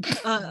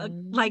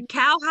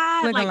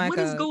cowhide. Looking like what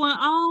is going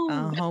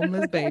on? A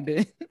homeless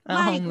baby.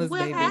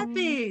 What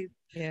happened?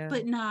 Yeah.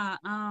 But nah.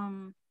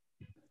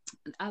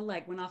 I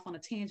like went off on a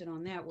tangent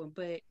on that one,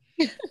 but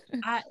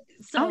I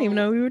don't even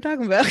know what we were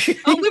talking about.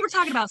 Oh, we were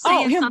talking about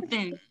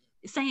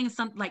saying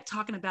something like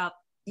talking about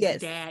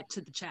yes, dad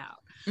to the child.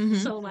 Mm-hmm.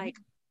 So like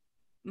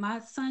my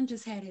son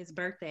just had his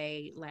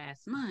birthday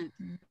last month,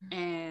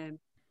 and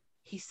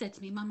he said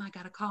to me, Mama, I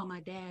gotta call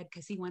my dad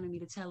because he wanted me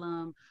to tell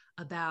him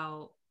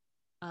about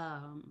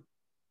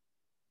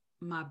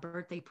my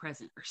birthday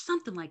present or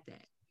something like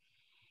that.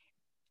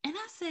 And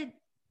I said,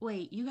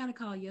 wait, you gotta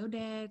call your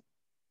dad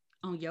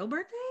on your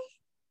birthday?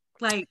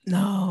 Like,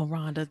 no,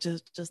 Rhonda,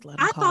 just let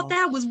him call. I thought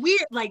that was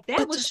weird. Like,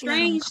 that was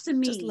strange to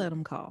me. Just let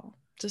him call.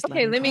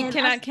 Okay,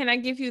 can I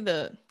give you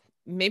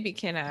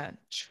can I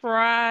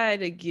try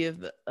to give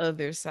the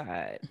other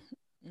side?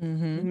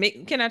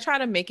 Mm-hmm. Can I try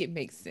to make it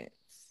make sense?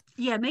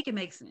 Yeah, make it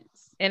make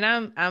sense. And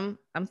I'm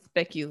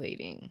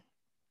speculating,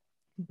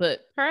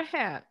 but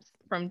perhaps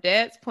from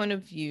Dad's point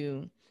of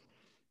view,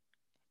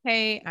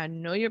 hey, I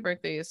know your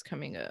birthday is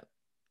coming up.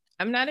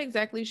 I'm not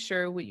exactly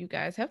sure what you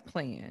guys have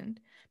planned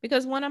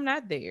because one, I'm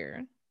not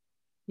there.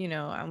 You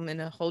know, I'm in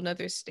a whole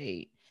nother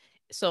state.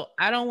 So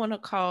I don't want to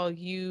call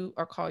you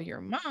or call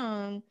your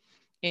mom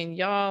and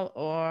y'all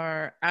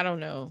are, I don't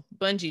know,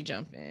 bungee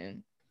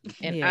jumping.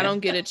 And I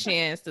don't get a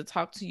chance to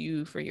talk to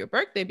you for your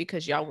birthday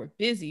because y'all were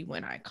busy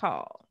when I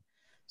called.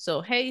 So,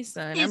 hey,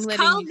 son, it's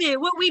COVID.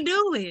 What we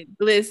doing?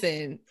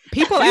 Listen,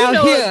 people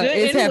out here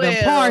is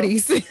having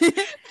parties.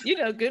 You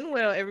know, good and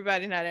well,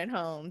 everybody not at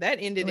home. That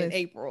ended in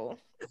April.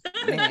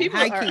 Man, people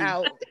are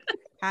out.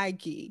 High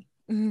key.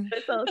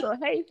 So,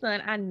 hey,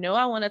 son, I know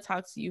I want to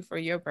talk to you for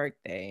your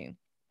birthday.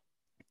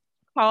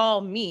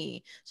 Call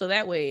me. So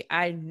that way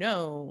I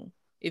know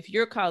if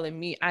you're calling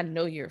me, I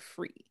know you're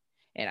free.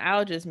 And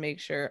I'll just make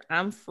sure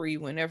I'm free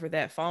whenever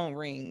that phone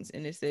rings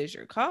and it says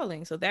you're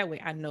calling. So that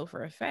way I know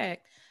for a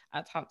fact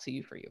I talked to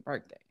you for your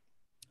birthday.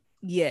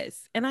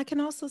 Yes. And I can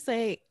also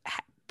say,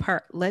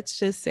 let's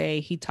just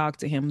say he talked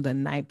to him the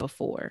night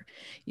before.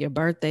 Your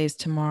birthday's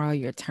tomorrow.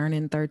 You're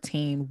turning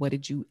 13. What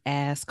did you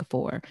ask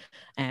for?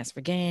 Ask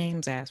for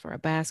games, ask for a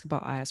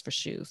basketball, ask for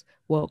shoes.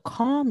 Well,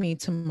 call me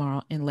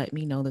tomorrow and let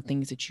me know the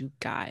things that you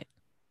got.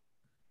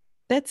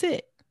 That's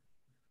it.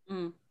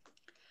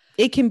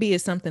 It can be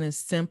something as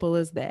simple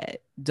as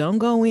that. Don't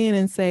go in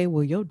and say,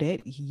 well, your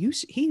dad, he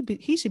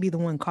should be the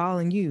one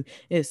calling you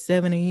at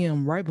 7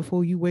 a.m. right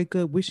before you wake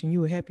up wishing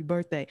you a happy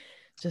birthday.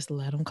 Just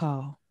let him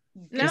call.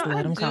 Just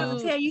let him call.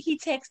 I tell you, he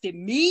texted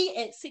me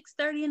at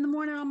 6:30 in the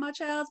morning on my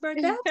child's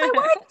birthday. I was like,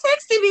 why are you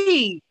texting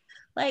me?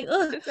 Like,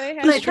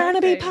 he's trying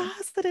to be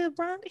positive,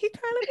 Ron. He's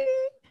trying to be.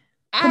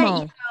 Come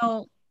on. You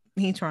know,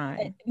 he's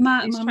trying.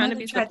 My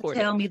mother tried to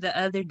tell me the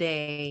other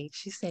day,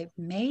 she said,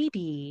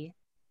 maybe,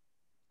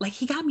 like,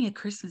 he got me a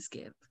Christmas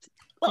gift.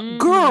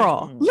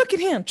 Girl, look at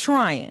him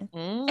trying.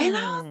 And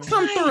I was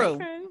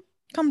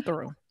Come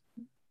through.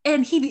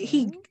 And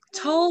he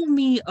told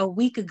me a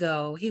week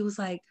ago, he was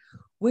like,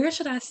 where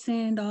should I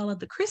send all of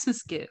the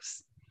Christmas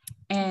gifts?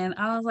 And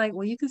I was like,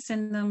 well, you can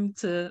send them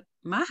to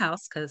my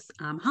house because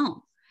I'm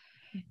home.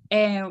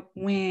 And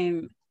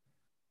when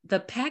the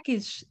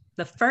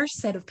first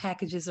set of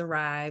packages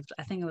arrived,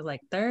 I think it was like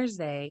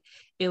Thursday,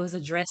 it was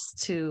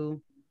addressed to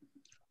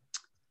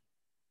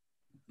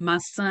my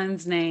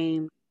son's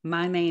name,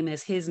 my name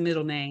as his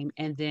middle name,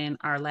 and then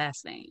our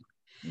last name.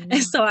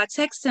 And so I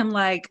texted him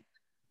like,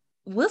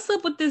 what's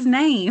up with this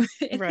name?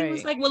 And he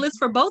was like, well, it's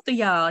for both of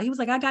y'all. He was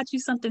like, I got you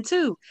something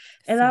too.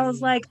 And I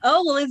was like,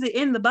 oh, well, is it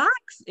in the box?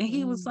 And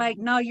he was like,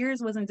 no,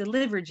 yours wasn't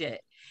delivered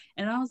yet.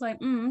 And I was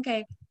like,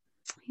 okay.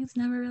 He's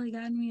never really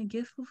gotten me a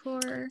gift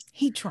before.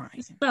 He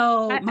trying.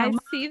 So I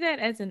see that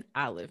as an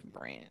olive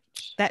branch.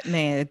 That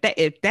man,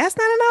 if that's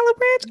not an olive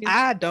branch,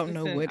 I don't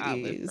know what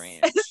is.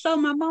 So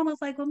my mom was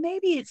like, well,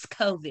 maybe it's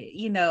COVID,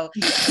 you know,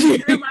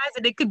 realizing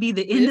it could be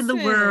the end of the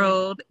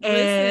world.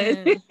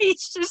 And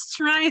he's just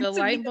trying the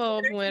light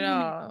bulb went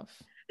off.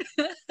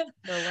 So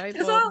I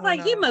was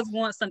like, he must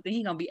want something.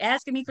 He's gonna be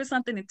asking me for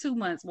something in 2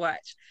 months.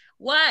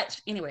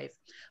 Watch. Anyways,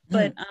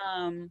 but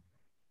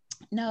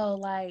no,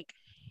 like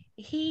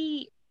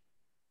he's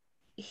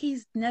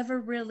never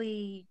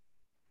really,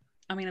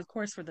 I mean, of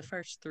course, for the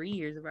first 3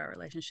 years of our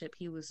relationship,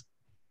 he was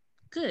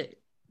good.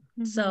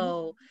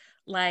 So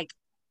like,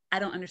 I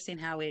don't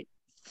understand how it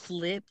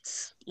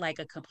flipped like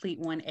a complete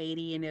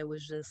 180 and it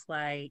was just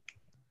like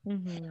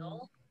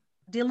hell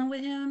dealing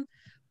with him.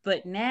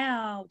 But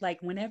now,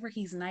 like, whenever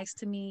he's nice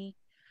to me,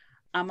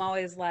 I'm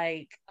always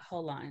like,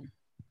 hold on.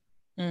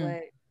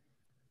 What?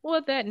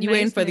 Well, that you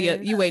waiting for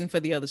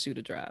the other shoe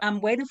to drop.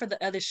 I'm waiting for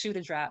the other shoe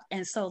to drop.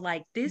 And so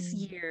like this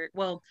year,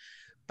 well,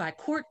 by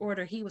court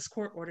order, he was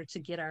court ordered to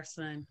get our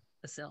son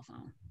a cell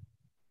phone.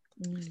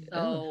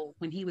 So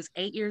when he was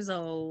 8 years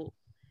old,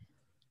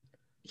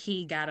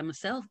 he got him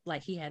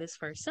he had his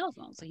first cell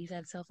phone. So he's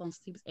had a cell phone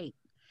since he was 8.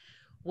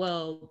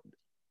 Well,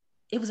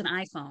 it was an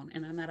iPhone,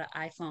 and I'm not an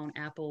iPhone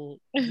Apple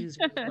user.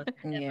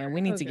 Yeah,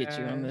 we need to get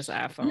you on this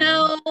iPhone.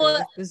 No,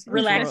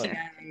 relax, guys.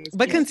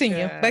 But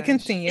continue.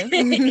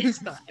 That's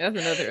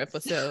another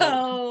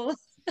episode.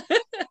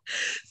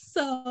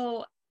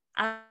 So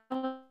I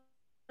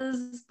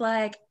was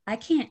like, I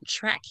can't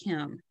track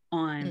him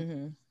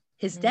on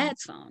his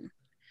dad's phone.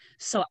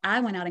 So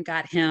I went out and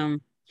got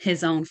him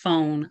his own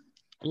phone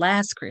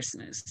last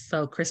Christmas.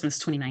 So Christmas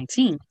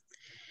 2019.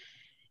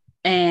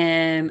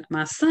 And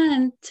my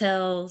son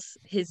tells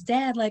his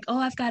dad, like, oh,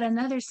 I've got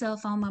another cell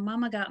phone. My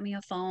mama got me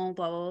a phone,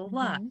 blah, blah, blah,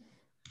 blah.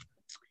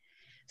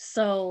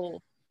 So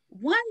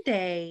one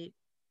day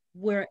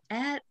we're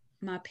at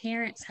my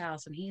parents'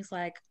 house and he's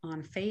like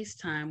on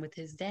FaceTime with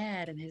his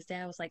dad. And his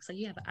dad was like, so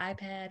you have an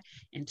iPad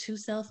and 2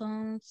 cell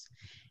phones?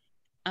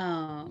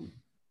 And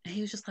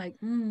he was just like,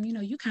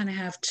 you kind of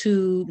have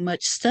too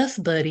much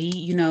stuff, buddy.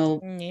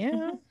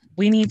 Yeah.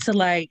 We need to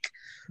like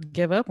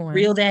give up one.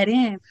 Reel that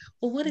in.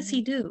 Well, what does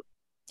he do?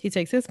 He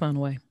takes his phone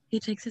away. He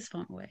takes his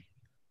phone away.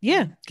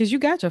 Yeah, because you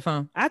got your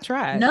phone. I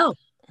tried. No.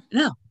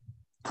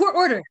 Court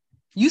order.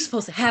 You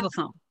supposed to have a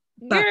phone.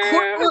 By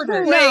court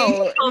order.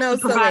 No,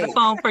 provide a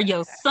phone for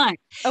your son.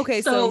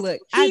 Okay, so look,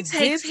 he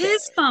takes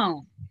his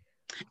phone.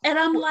 And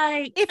I'm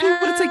like, if you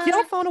would have took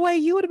your phone away,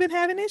 you would have been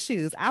having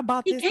issues. I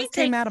bought this. This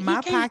came out of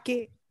my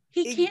pocket.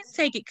 He can't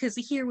take it because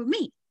he's here with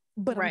me.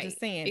 But I'm just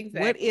saying,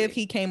 what if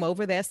he came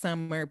over that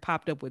summer,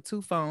 popped up with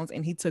 2 phones,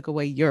 and he took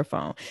away your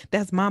phone?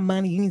 That's my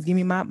money. You need to give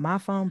me my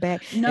phone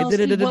back. No,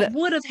 what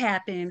would have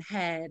happened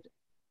had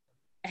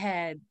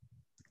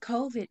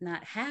COVID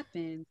not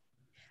happened,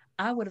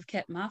 I would have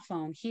kept my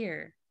phone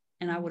here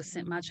and I would have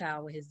sent my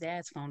child with his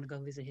dad's phone to go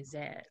visit his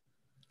dad.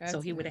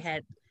 So he would have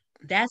had,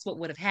 that's what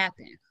would have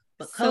happened.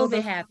 But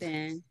COVID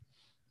happened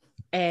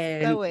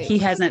and he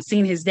hasn't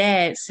seen his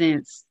dad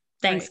since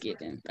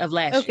Thanksgiving of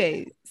last year.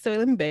 Okay, so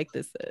let me back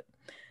this up.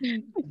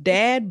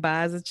 Dad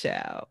buys a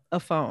child a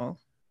phone.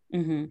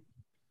 Mm-hmm.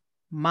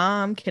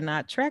 Mom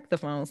cannot track the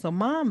phone, so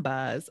mom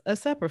buys a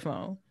separate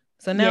phone.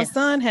 So now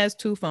son has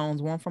 2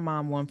 phones, one from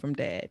mom, one from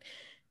dad.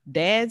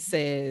 Dad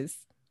says,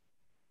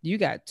 you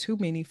got too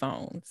many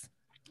phones.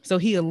 So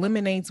he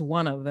eliminates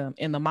one of them,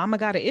 and the mama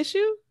got an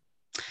issue?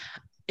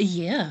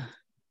 Yeah.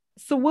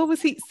 So what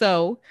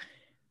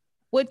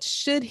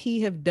should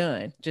he have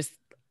done? Just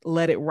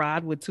let it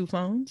ride with 2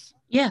 phones?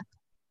 Yeah.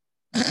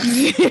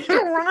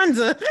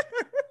 Rhonda.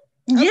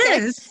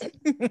 Yes.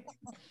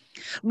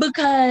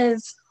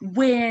 Because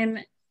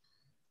when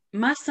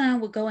my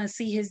son would go and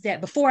see his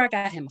dad, before I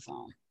got him a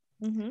phone,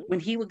 when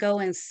he would go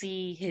and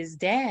see his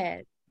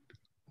dad,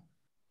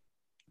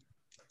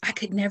 I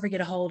could never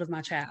get a hold of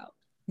my child.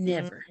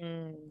 Never.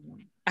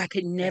 I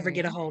could never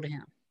get a hold of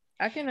him.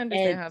 I can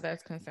understand how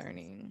that's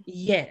concerning.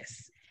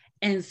 Yes.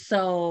 And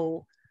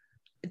so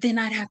then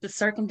I'd have to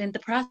circumvent the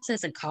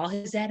process and call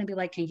his dad and be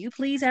like, can you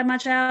please have my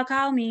child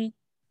call me?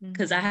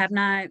 Because I have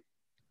not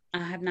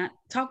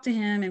talked to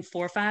him in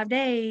 4 or 5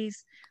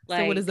 days.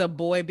 So what is a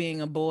boy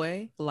being a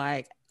boy?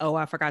 Like, oh,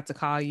 I forgot to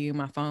call you.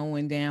 My phone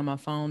went down. My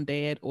phone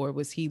dead. Or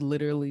was he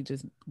literally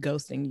just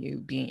ghosting you,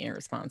 being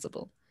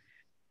irresponsible?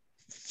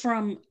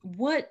 From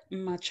what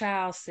my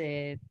child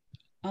said,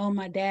 oh,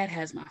 my dad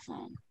has my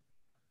phone.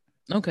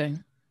 Okay.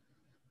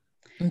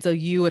 And so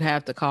you would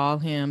have to call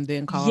him,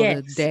 then call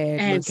the dad.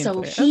 And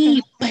so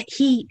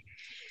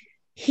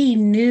he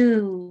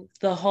knew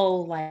the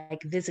whole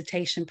like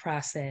visitation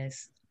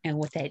process and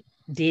what that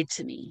did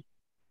to me.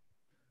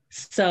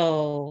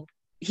 So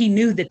he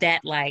knew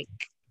that like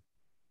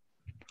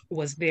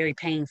was very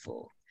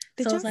painful.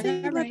 Did so y'all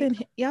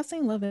see y'all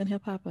seen Love and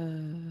Hip Hop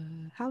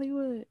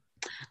Hollywood?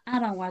 I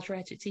don't watch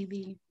Ratchet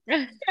TV.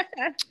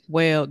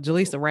 Well,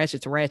 Jaleesa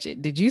Ratchet's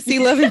Ratchet. Did you see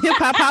Love and Hip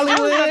Hop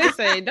Hollywood? I was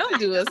say, don't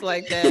do us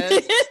like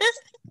that.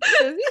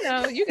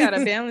 Because, you got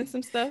to balance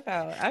some stuff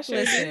out. I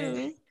sure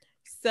do.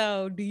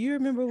 So, do you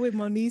remember with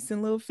Moniece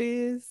and Lil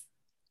Fizz?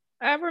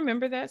 I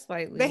remember that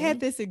slightly. They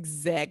had this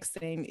exact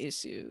same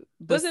issue.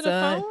 Was it a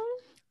phone?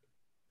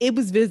 It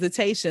was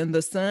visitation.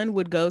 The son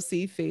would go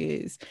see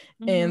Fizz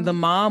and the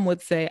mom would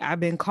say,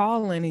 I've been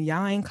calling and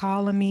y'all ain't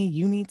calling me.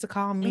 You need to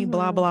call me,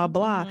 blah, blah,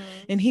 blah.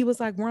 And he was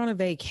like, we're on a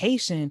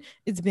vacation.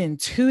 It's been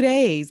 2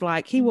 days.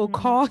 Like he will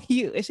call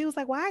you. And she was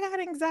like, well, I got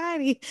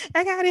anxiety.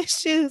 I got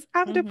issues.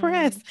 I'm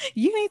depressed.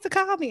 You need to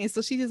call me. And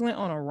so she just went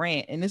on a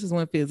rant. And this is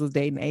when Fizz was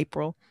dating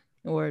April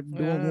or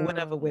doing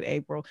whatever with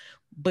April.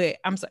 But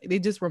I'm sorry, they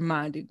just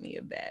reminded me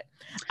of that.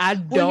 I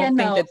don't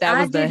think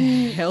that was the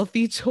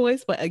healthy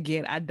choice, but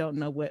again, I don't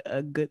know what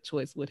a good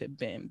choice would have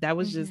been.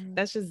 That's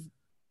interesting.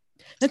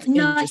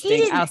 I'll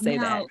say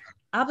that.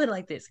 I'll put it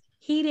like this.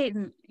 He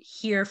didn't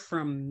hear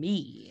from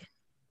me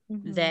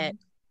that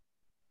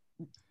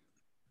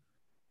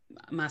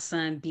my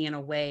son being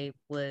away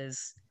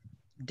was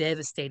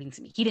devastating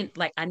to me. He didn't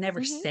I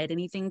never said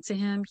anything to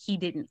him.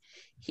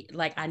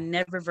 I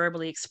never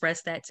verbally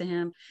expressed that to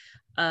him.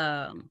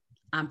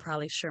 I'm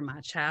probably sure my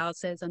child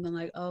said something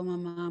like, oh, my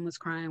mom was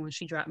crying when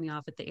she dropped me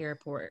off at the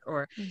airport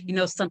or,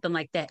 something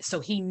like that. So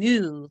he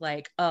knew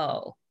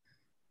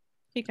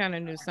he kind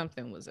of knew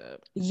something was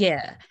up.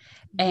 Yeah.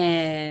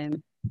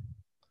 And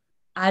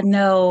I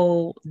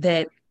know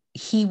that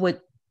he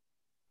would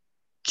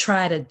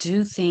try to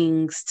do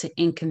things to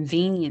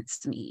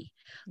inconvenience me.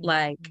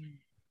 Like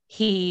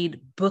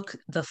he'd book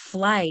the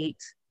flight.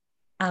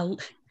 Jaleesa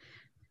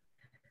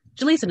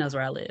knows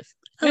where I live.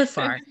 I live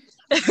far.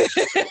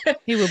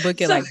 He would book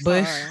it So- like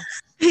Bush.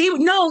 he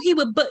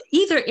would book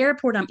either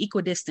airport. I'm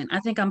equidistant. I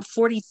think I'm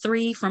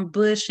 43 from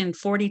Bush and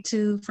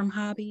 42 from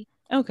Hobby.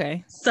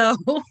 Okay. So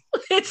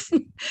it's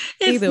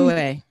Either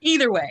way.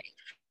 Either way.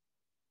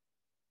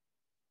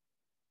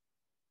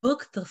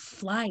 Book the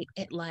flight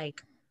at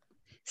like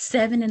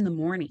 7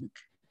 a.m.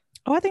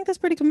 Oh, I think that's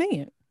pretty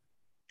convenient.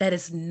 That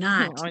is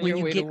not On when your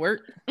you way get to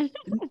work.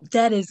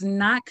 that is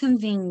not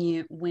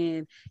convenient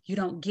when you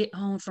don't get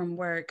home from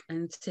work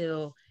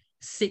until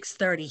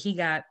 6:30. He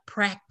got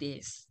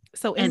practice.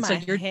 So in And so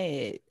my you're-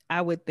 head,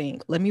 I would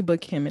think, let me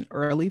book him an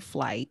early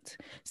flight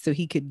so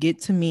he could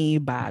get to me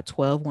by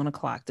 12, 1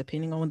 o'clock,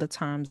 depending on the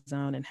time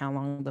zone and how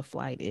long the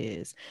flight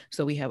is.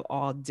 So we have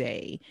all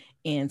day.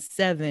 And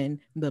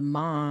 7, the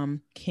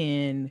mom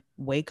can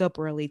wake up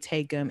early,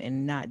 take him,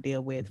 and not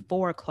deal with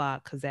 4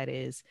 o'clock because that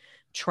is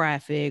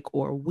traffic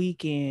or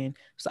weekend.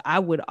 So I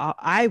would,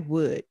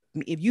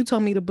 if you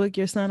told me to book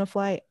your son a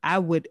flight, I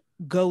would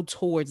go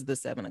towards the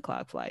 7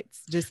 o'clock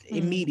flights just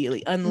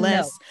immediately,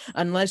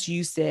 unless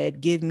you said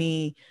give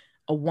me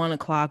a 1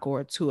 o'clock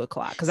or a 2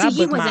 o'clock, because I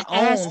booked my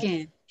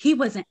own. He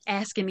wasn't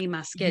asking me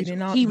my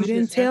schedule. You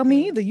didn't tell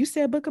me either. You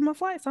said book my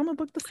flight, so I'm gonna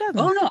book the 7.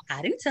 Oh no,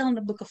 I didn't tell him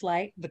to book a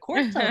flight. The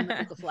court told him to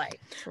book a flight.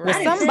 Well,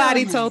 I didn't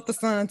somebody tell him. told the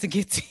son to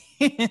get to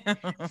him.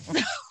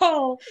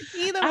 So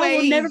Either way, I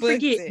will he never booked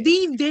forget it.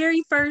 the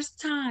very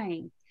first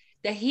time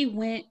that he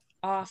went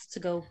off to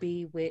go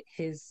be with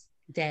his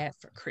dad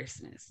for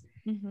Christmas.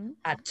 Mhm.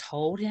 I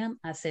told him,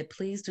 I said,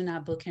 please do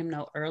not book him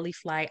no early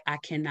flight. I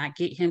cannot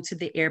get him to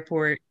the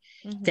airport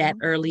that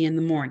early in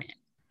the morning.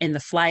 And the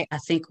flight, I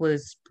think,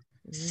 was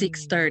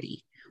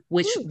 6:30,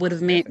 which would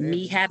have meant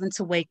me having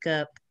to wake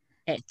up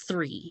at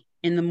 3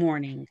 in the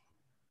morning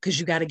because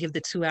you got to give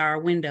the 2-hour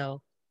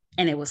window.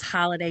 And it was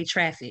holiday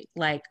traffic.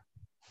 Like,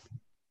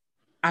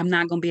 I'm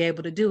not going to be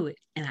able to do it.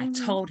 And I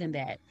told him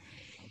that.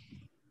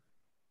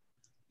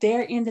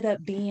 There ended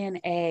up being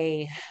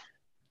a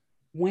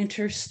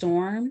winter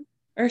storm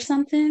or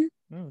something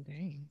Oh,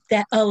 dang.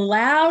 that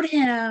allowed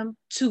him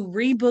to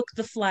rebook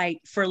the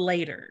flight for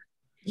later.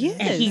 Yes.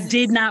 And he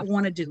did not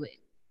want to do it.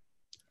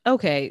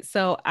 Okay,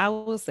 so I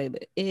will say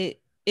that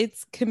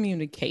it's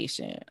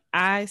communication.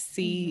 I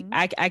see,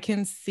 I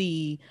can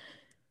see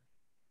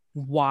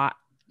why,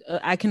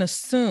 I can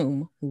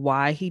assume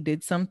why he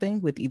did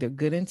something with either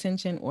good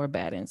intention or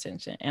bad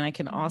intention. And I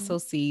can also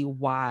see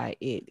why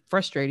it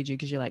frustrated you,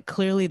 because you're like,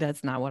 clearly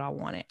that's not what I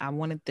wanted. I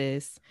wanted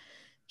this.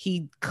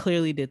 He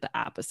clearly did the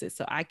opposite.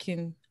 So I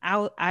can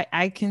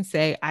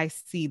say I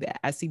see that.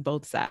 I see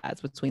both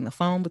sides, between the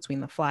phone,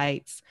 between the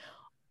flights,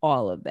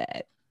 all of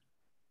that.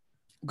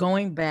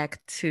 Going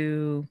back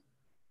to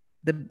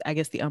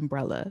the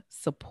umbrella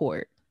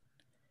support.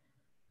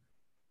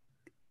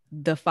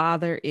 The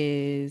father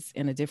is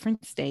in a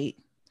different state,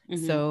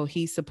 so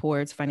he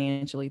supports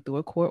financially through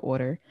a court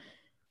order.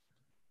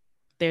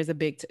 There's a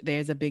big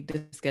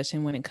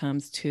discussion when it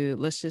comes to,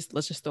 let's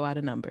just throw out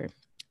a number.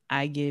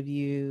 I give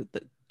you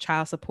the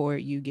child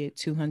support, you get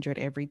 $200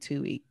 every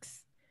 2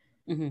 weeks.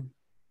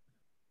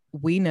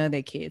 We know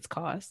that kids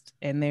cost,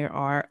 and there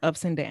are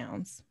ups and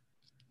downs.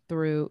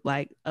 Through,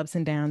 like, ups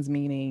and downs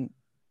meaning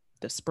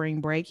the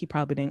spring break, he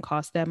probably didn't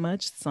cost that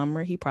much.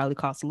 Summer, he probably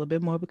costs a little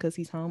bit more because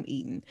he's home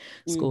eating.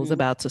 School's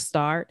about to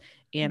start,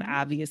 and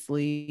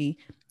obviously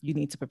you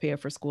need to prepare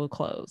for school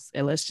clothes.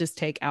 And let's just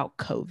take out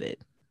COVID.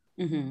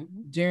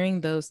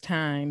 During those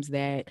times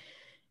that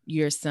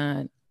your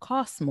son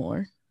costs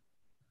more,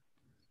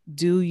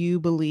 do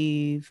you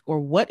believe, or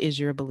what is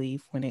your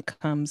belief when it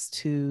comes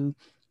to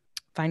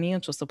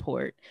financial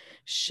support?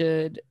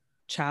 Should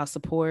child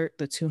support,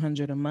 the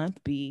 $200 a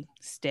month, be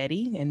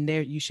steady and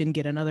there you shouldn't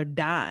get another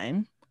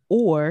dime?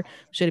 Or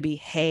should it be,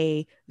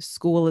 hey,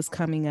 school is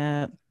coming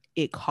up,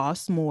 it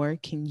costs more,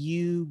 can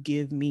you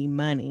give me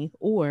money?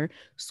 Or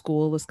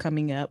school is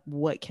coming up,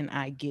 what can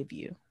I give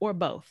you? Or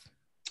both?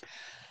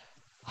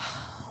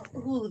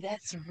 Ooh,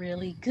 that's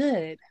really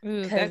good.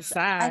 Ooh, that's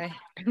sigh.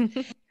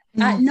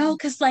 I know,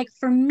 because like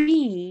for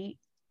me,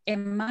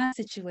 in my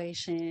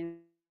situation,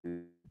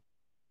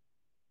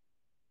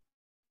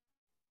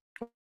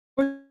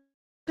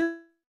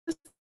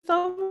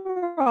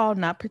 overall,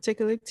 not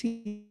particular to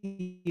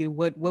you,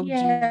 what would you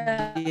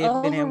give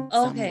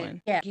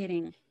someone?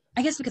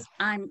 I guess because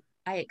I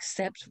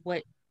accept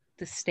what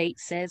the state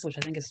says, which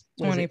I think is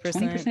 20%,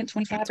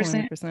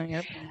 25%. 20%,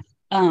 yep.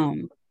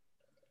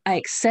 I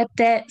accept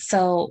that.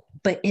 So,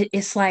 but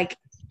it's like,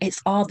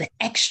 it's all the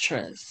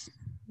extras,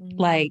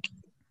 like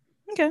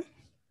Okay.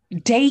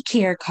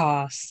 daycare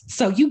costs.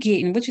 So you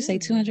getting, what you say,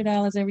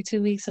 $200 every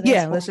 2 weeks? So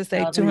yeah, let's just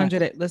say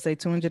 200. Let's say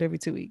 200 every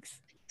 2 weeks.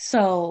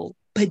 So,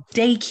 but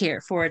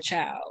daycare for a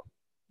child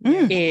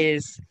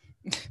is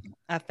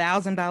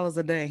 $1,000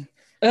 a day.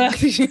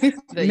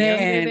 The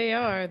younger they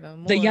are, the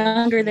more. The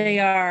younger they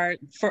are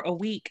for a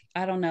week.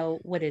 I don't know,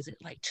 what is it,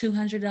 like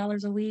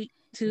 $200 a week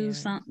to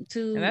something,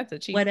 to and that's a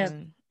cheap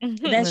whatever. one.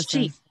 That's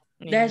cheap.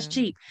 That's Yeah.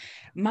 cheap.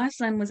 My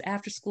son was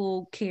after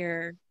school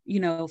care,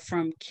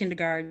 from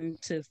kindergarten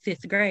to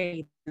 5th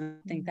grade.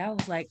 I think that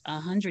was like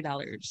 $100,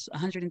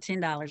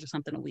 $110 or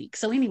something a week.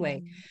 So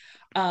anyway,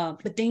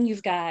 but then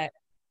you've got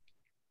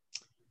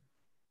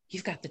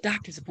the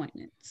doctor's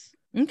appointments.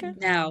 Okay.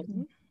 Now,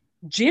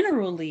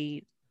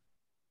 generally,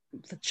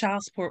 the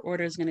child support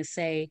order is going to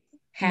say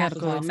half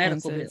of all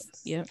medical bills.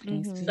 Yep.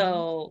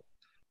 So,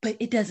 but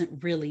it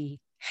doesn't really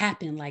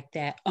happen like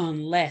that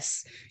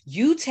unless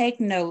you take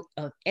note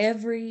of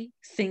every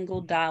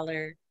single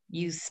dollar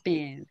you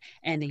spend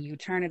and then you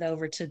turn it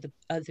over to the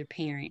other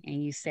parent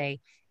and you say,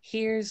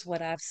 here's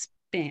what I've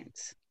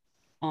spent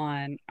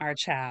on our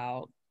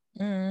child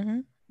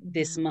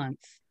this month.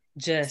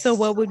 Just so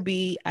what would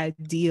be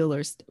ideal,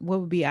 or what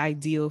would be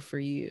ideal for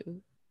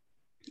you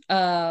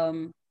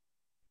to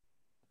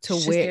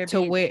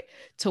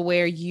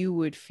where you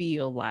would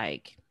feel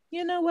like,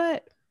 you know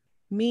what,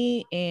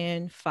 me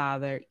and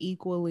father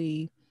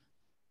equally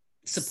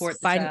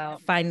support the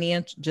child?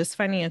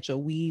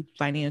 We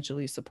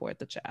financially support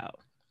the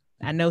child.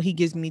 I know he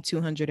gives me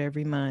 $200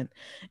 every month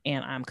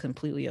and I'm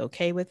completely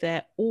okay with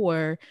that.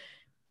 Or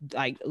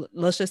like,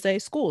 let's just say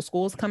school's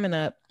coming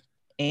up,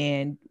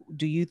 and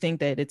do you think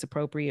that it's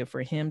appropriate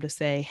for him to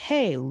say,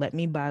 hey, let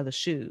me buy the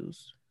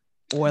shoes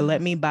or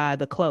let me buy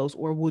the clothes?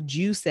 Or would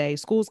you say,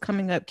 school's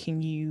coming up,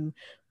 can you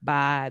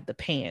buy the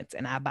pants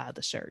and I buy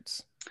the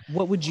shirts?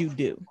 What would you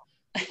do?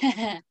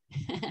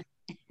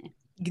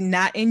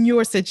 Not in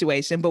your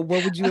situation, but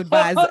what would you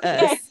advise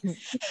us?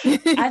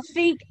 I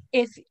think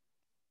if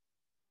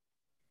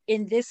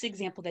in this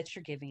example that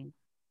you're giving,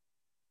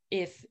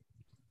 if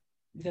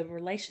the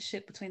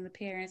relationship between the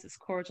parents is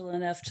cordial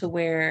enough to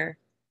where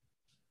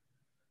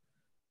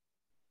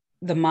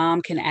the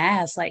mom can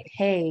ask, like,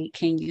 hey,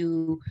 can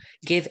you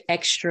give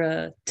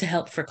extra to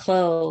help for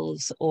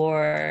clothes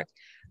or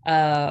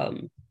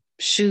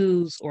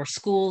shoes or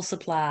school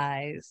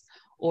supplies,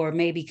 or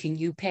maybe can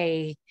you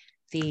pay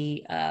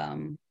the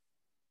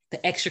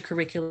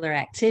extracurricular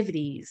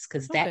activities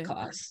because that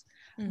costs.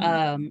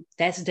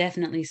 That's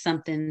definitely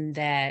something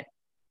that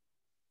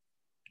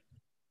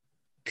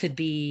could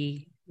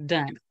be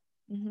done.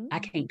 I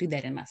can't do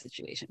that in my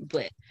situation,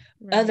 but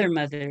other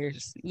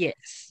mothers,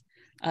 yes.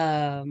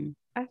 I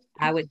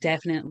would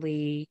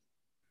definitely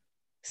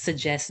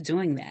suggest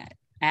doing that,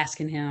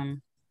 asking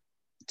him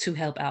to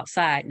help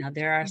outside. Now,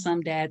 there are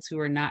some dads who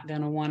are not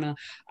going to want to,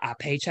 I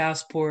pay child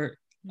support.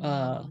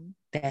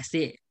 That's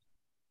it.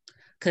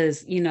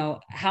 Because, you know,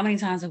 how many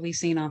times have we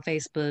seen on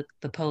Facebook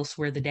the posts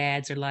where the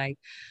dads are like,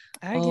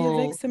 I give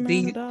X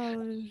amount of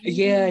dollars.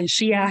 Yeah, and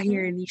she out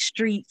here in these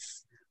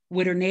streets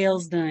with her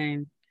nails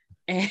done.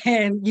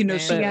 And, you know,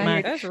 she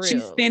out here,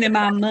 she's spending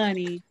my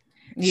money.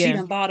 She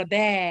done bought a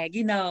bag,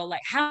 you know,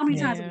 like how many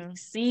times have we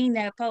seen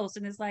that post?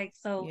 And it's like,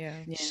 so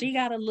she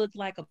got to look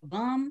like a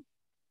bum.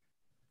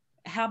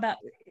 How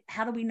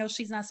do we know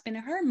she's not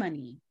spending her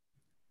money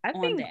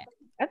on that?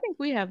 I think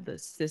we have the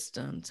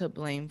system to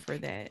blame for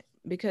that,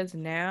 because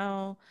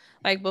now,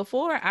 like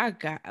before I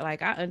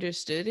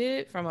understood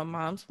it from a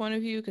mom's point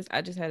of view because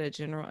I just had a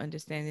general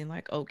understanding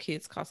like, oh,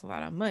 kids cost a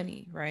lot of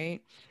money,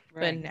 right?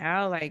 But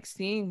now, like,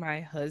 seeing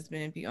my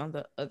husband be on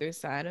the other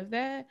side of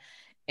that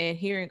and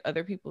hearing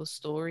other people's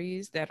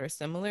stories that are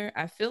similar,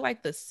 I feel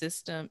like the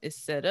system is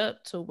set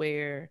up to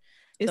where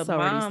it's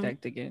already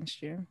stacked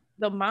against you.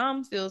 The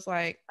mom feels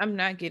like, I'm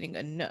not getting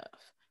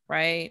enough,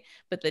 right?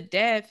 But the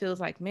dad feels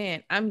like,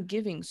 man, I'm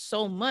giving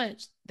so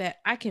much that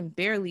I can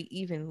barely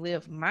even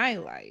live my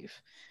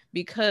life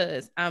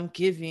because I'm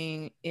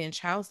giving in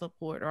child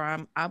support, or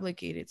I'm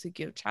obligated to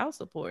give child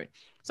support.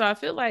 So I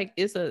feel like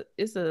it's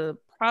a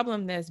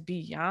problem that's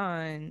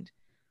beyond,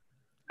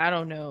 I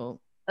don't know,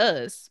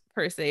 us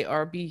per se,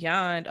 or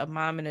beyond a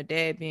mom and a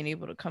dad being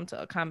able to come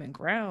to a common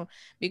ground,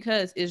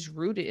 because it's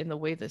rooted in the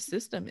way the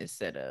system is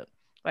set up.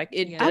 Like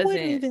it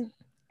doesn't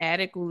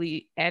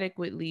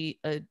adequately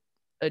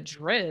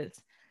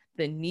address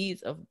the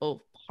needs of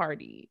both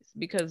parties,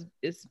 because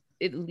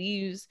it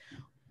leaves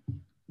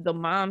the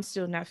mom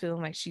still not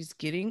feeling like she's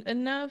getting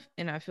enough,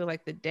 and I feel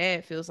like the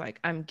dad feels like,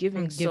 I'm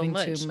giving so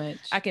much, too much,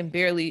 I can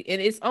barely.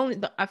 And it's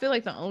only I feel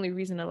like the only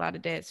reason a lot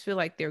of dads feel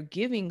like they're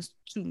giving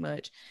too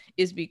much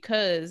is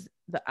because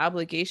the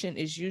obligation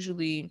is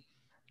usually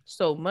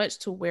so much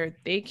to where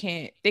they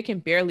can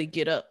barely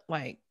get up,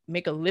 like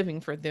make a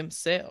living for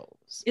themselves.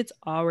 It's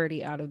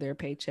already out of their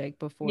paycheck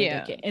before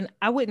they can. And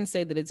I wouldn't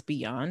say that it's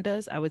beyond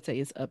us. I would say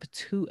it's up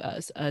to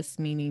us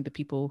meaning the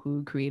people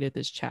who created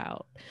this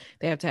child.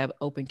 They have to have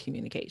open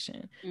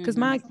communication, because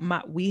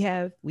we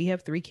have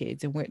 3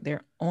 kids and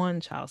they're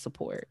on child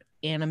support,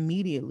 and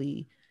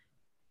immediately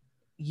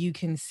you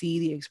can see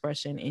the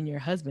expression in your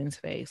husband's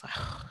face, like,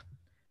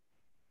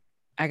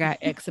 I got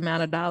X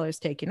amount of dollars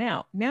taken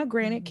out. Now,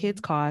 granted,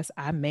 kids cost,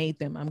 I made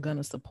them, I'm going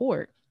to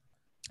support.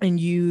 And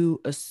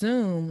you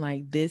assume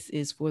like this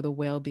is for the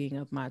well-being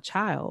of my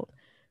child.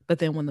 But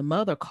then when the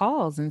mother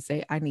calls and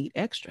say, I need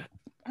extra,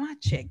 my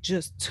check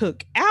just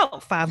took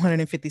out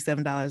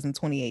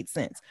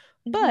 $557.28.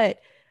 But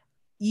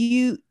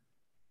it's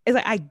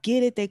like, I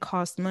get it, they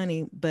cost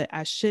money, but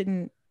I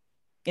shouldn't.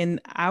 And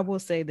I will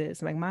say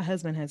this, like my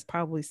husband has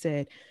probably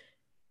said,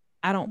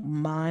 I don't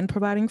mind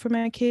providing for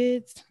my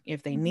kids.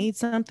 If they need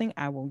something,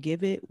 I will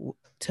give it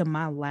to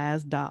my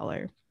last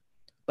dollar.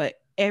 But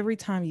every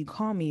time you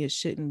call me, it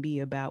shouldn't be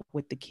about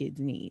what the kids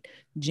need.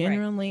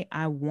 Generally,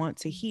 I want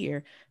to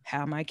hear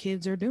how my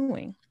kids are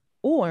doing.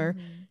 Or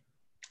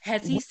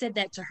has he said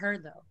that to her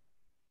though?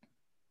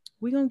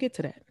 We're going to get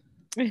to that.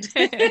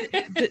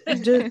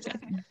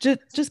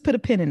 just put a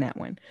pin in that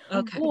one.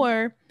 Okay.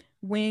 Or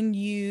when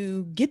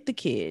you get the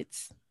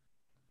kids,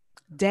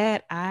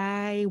 Dad,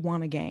 I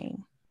want a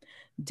game.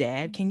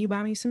 Dad, can you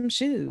buy me some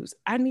shoes?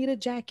 I need a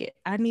jacket.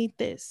 I need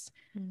this.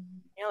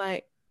 You're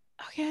like,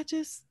 okay,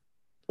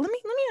 let me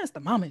ask the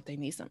mama if they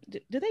need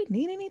something. Do they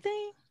need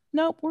anything?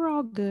 Nope, we're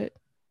all good.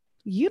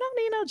 You don't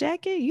need no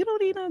jacket. You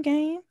don't need no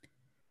game.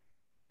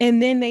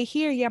 And then they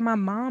hear, yeah, my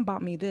mom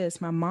bought me this.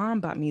 My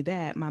mom bought me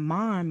that. My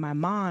mom.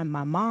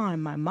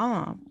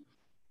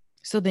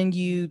 So then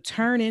you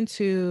turn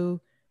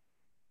into,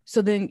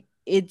 so then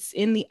it's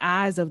in the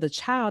eyes of the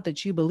child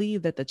that you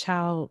believe that the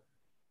child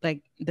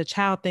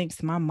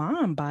thinks my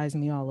mom buys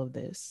me all of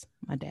this.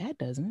 My dad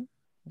doesn't.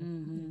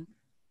 And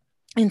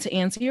to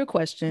answer your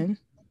question,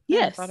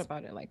 yes. I thought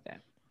about it like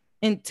that.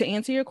 And to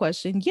answer your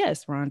question,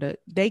 yes, Rhonda,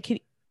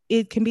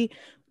 it can be,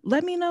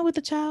 let me know what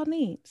the child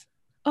needs.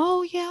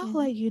 Oh yeah, I'll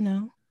let you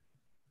know.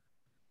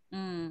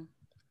 And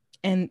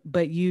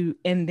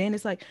then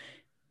it's like,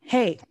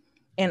 hey,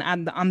 and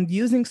I'm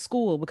using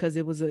school because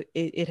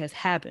it has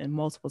happened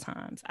multiple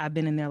times. I've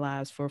been in their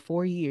lives for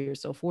 4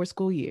 years, so 4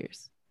 school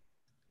years.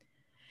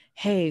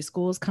 Hey,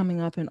 school's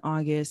coming up in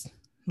August.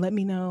 Let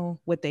me know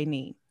what they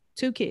need.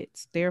 2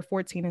 kids. They're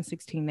 14 and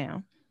 16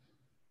 now.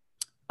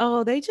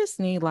 Oh, they just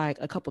need like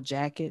a couple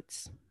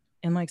jackets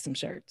and like some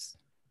shirts.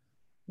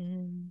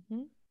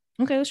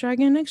 Okay, let's try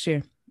again next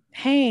year.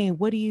 Hey,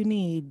 what do you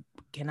need?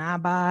 Can I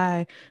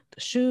buy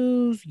the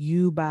shoes?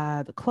 You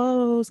buy the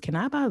clothes. Can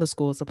I buy the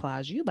school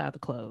supplies? You buy the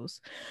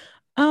clothes.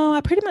 Oh,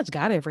 I pretty much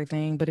got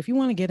everything. But if you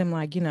want to get him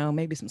like,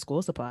 maybe some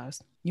school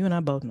supplies, you and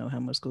I both know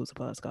how much school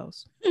supplies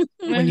cost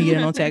when you get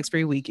it on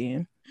tax-free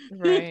weekend.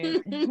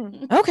 Right.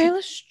 Okay,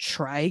 let's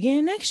try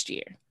again next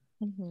year.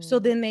 So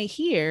then they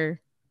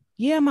hear,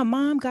 yeah, my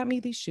mom got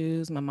me these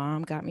shoes. My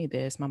mom got me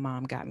this. My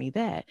mom got me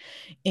that.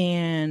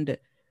 And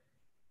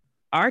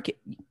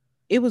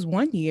it was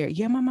one year.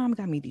 Yeah, my mom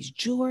got me these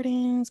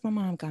Jordans. My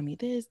mom got me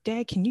this.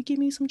 Dad, can you give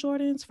me some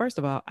Jordans? First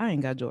of all, I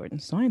ain't got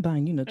Jordans, so I ain't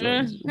buying you no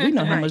Jordans. We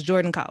know how much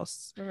Jordan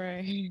costs.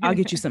 Right. I'll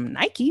get you some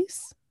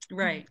Nikes.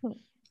 Right.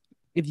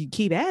 If you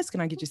keep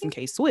asking, I'll get you some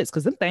K-Swiss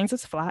because them things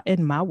is fly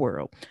in my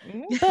world.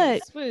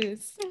 But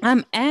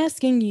I'm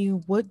asking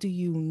you, what do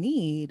you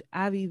need?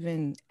 I've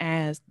even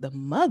asked the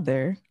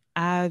mother.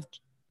 I've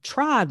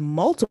tried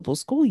multiple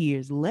school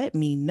years. Let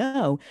me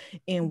know.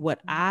 And what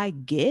I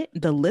get,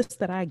 the list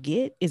that I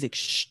get is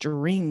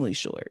extremely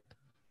short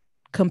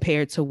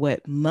compared to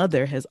what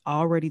mother has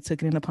already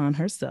taken it upon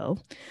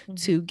herself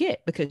to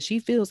get, because she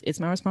feels it's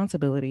my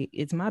responsibility.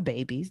 It's my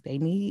babies. They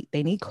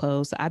need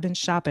clothes. So I've been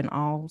shopping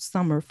all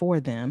summer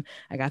for them.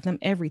 I got them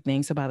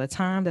everything. So by the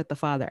time that the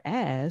father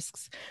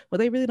asks, well,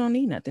 they really don't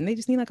need nothing. They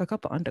just need like a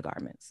couple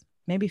undergarments,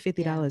 maybe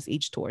 $50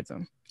 each towards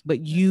them.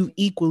 But you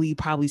equally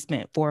probably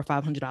spent $400 or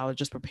 $500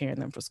 just preparing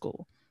them for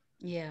school.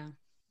 Yeah.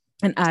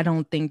 And I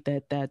don't think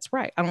that that's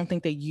right. I don't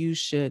think that you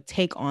should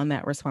take on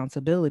that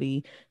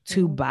responsibility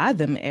to buy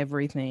them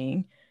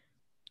everything.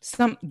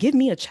 Give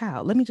me a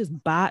child. Let me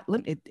just buy.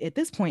 At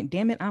this point,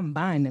 damn it, I'm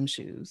buying them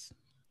shoes,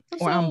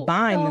 or I'm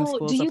buying them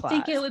school supplies. Do you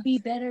think it would be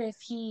better if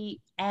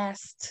he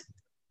asked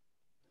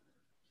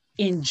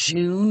in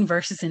June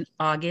versus in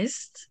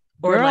August,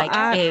 or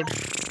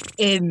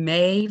in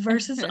May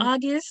versus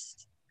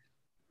August?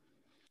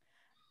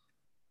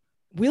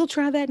 We'll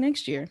try that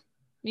next year.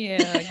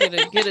 Yeah,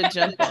 get a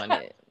jump on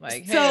it.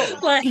 Like, hey,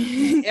 like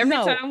every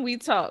time we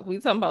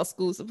talking about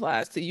school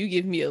supplies till you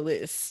give me a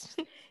list.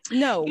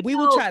 No, we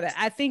will try that.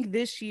 I think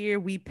this year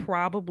we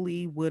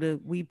probably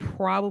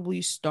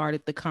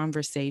started the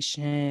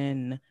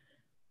conversation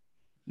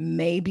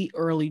maybe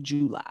early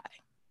July.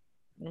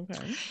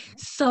 Okay.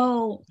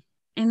 So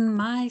in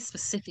my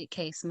specific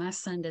case, my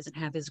son doesn't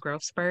have his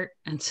growth spurt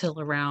until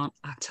around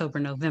October,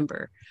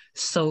 November.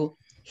 So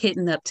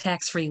hitting up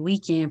tax-free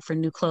weekend for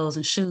new clothes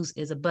and shoes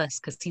is a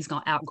bust because he's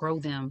going to outgrow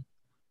them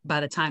by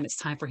the time it's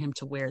time for him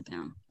to wear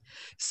them.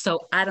 So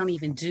I don't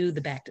even do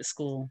the back to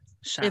school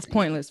shopping. It's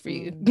pointless for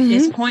you.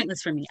 It's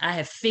pointless for me. I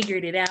have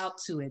figured it out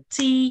to a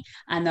T.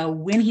 I know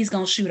when he's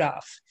going to shoot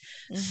off.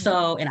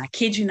 So, and I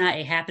kid you not,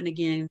 it happened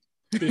again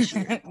this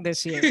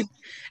year.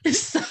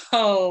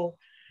 So,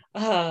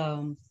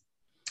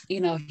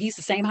 he's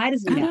the same height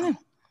as me now.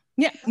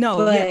 Yeah, no,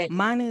 but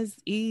mine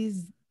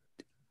is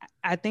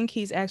I think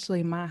he's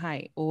actually my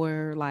height,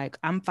 or like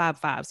I'm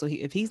 5'5". So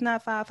if he's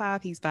not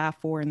 5'5", he's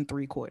 5'4"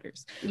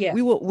 ¾ Yeah,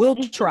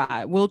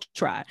 we'll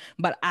try.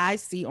 But I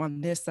see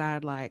on this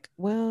side, like,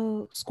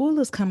 well, school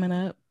is coming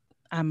up.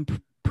 I'm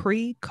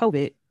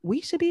pre-COVID. We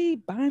should be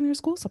buying their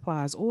school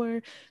supplies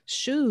or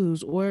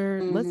shoes,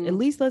 or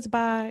let's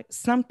buy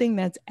something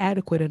that's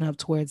adequate enough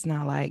towards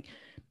not like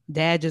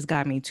dad just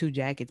got me 2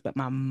 jackets, but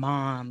my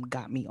mom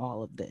got me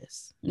all of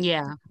this.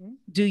 Yeah.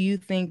 Do you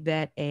think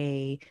that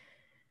a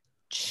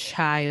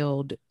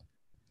child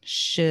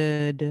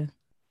should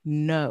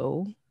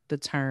know the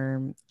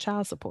term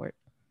child support?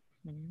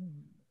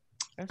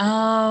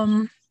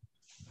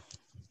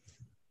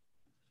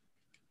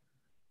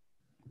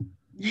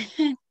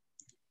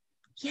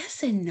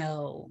 Yes and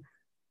no.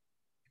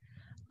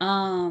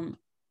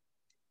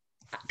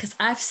 Because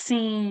I've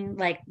seen,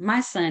 like,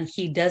 my son,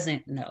 he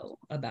doesn't know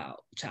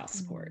about child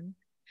support,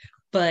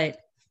 but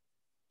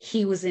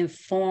he was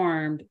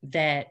informed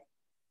that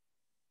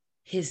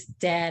his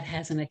dad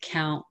has an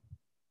account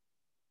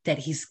that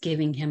he's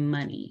giving him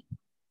money.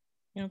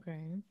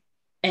 Okay.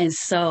 And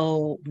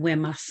so when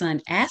my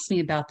son asked me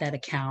about that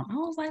account, I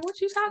was like,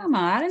 what you talking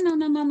about? I didn't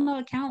know no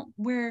account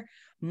where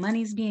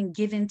money's being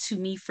given to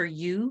me for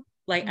you.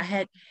 Like I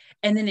had,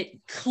 and then it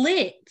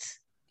clicked.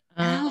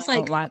 And I was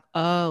like,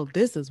 oh,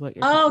 this is what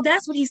you're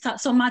that's what he's talking.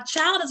 So my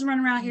child is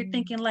running around here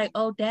thinking like,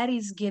 oh,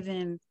 daddy's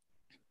giving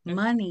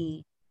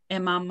money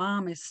and my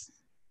mom is,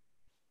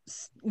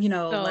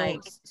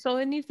 so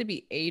it needs to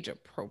be age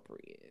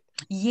appropriate.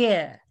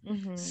 Yeah.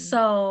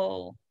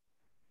 So,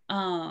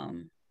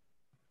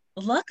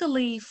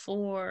 luckily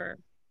for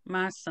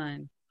my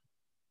son,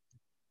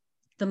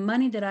 the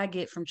money that I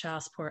get from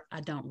child support, I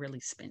don't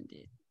really spend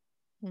it.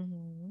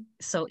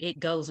 So it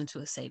goes into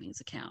a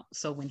savings account.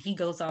 So when he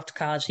goes off to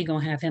college, he's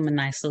gonna have him a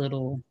nice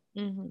little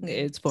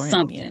it's for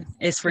something. Him,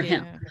 yeah. It's for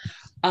him.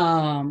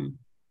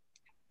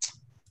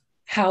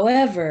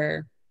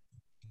 However,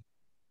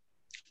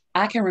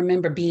 I can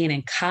remember being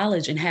in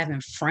college and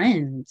having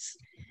friends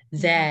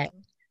that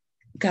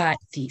got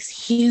these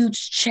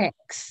huge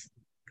checks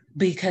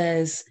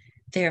because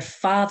their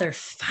father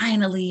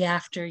finally,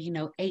 after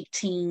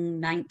 18,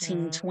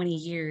 19, 20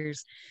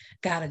 years,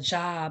 got a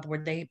job where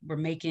they were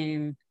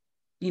making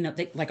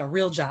like a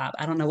real job.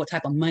 I don't know what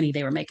type of money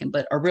they were making,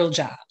 but a real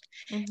job.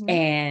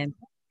 And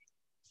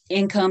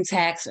income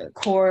tax or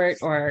court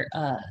or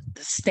the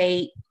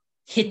state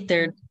hit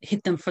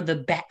them for the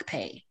back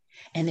pay,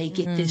 and they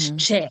get this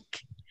check.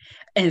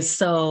 And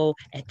so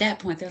at that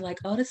point they're like,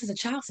 oh, this is a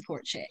child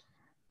support check.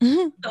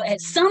 So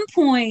at some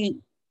point,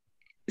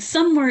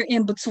 somewhere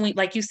in between,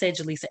 like you said,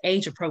 Jaleesa,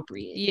 age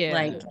appropriate.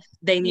 Like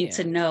they need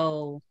to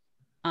know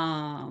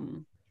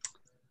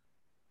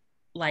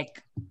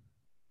like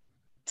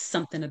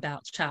something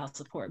about child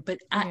support. But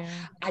I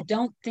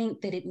don't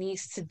think that it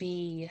needs to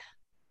be.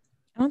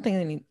 I don't think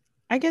they need.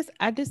 I guess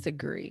I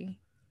disagree.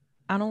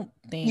 I don't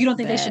think you don't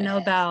think they should know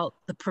about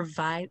the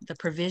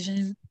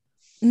provision.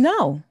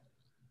 No.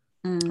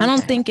 I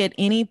don't think at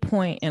any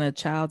point in a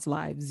child's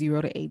life,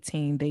 0 to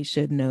 18, they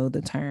should know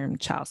the term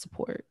child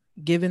support,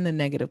 given the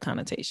negative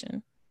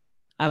connotation.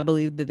 I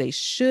believe that they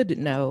should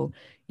know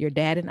your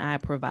dad and I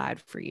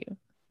provide for you.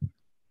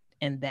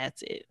 And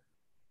that's it.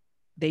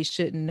 They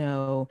shouldn't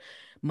know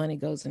money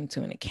goes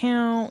into an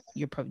account.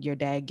 Your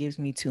dad gives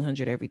me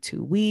 $200 every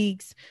 2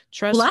 weeks.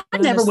 I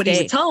never would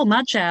have told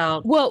my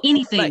child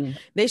anything.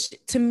 Like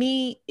to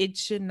me, it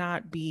should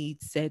not be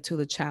said to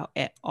the child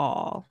at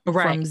all.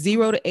 Right. From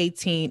 0 to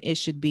 18, it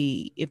should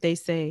be, if they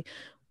say,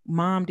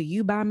 Mom, do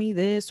you buy me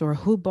this? Or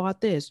who bought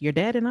this? Your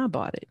dad and I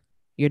bought it.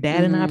 Your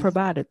dad and I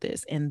provided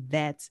this. And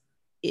that's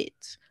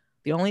it.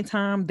 The only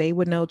time they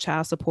would know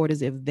child support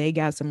is if they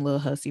got some little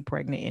hussy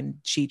pregnant and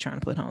she trying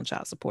to put her on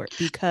child support.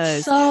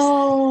 Because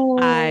so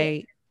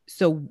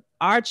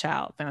our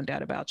child found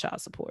out about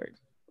child support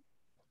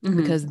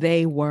because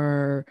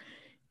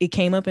it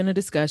came up in a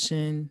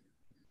discussion,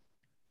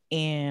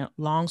 and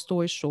long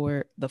story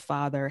short, the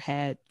father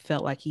had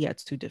felt like he had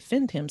to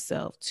defend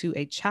himself to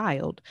a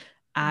child.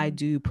 I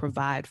do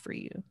provide for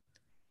you.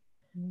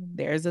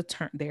 There's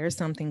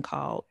something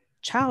called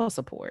child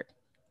support.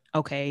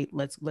 Okay,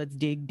 let's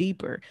dig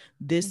deeper.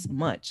 This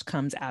much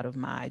comes out of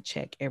my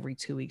check every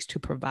 2 weeks to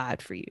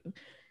provide for you.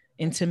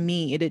 And to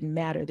me, it didn't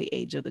matter the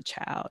age of the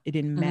child. It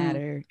didn't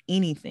matter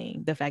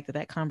anything. The fact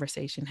that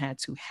conversation had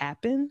to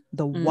happen,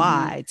 the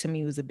why to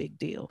me was a big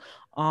deal.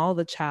 All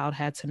the child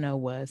had to know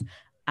was,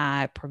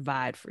 I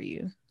provide for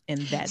you.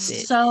 And that's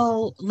it.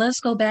 So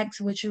let's go back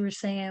to what you were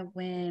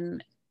saying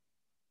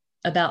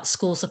about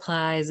school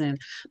supplies and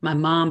my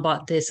mom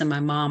bought this and my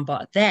mom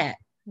bought that,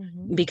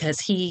 because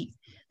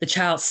the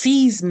child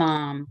sees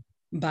mom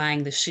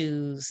buying the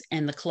shoes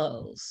and the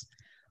clothes,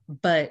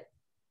 but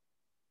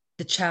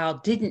the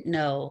child didn't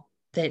know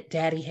that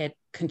daddy had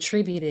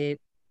contributed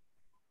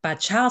by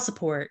child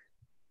support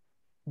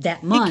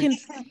that month.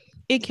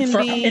 It can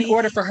be in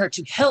order for her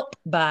to help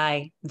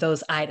buy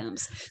those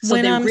items. So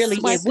then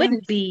it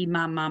wouldn't be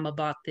my mama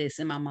bought this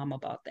and my mama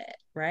bought that,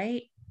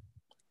 right?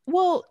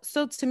 Well,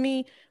 so to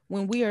me,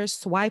 when we are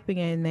swiping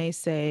and they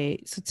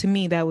say, so to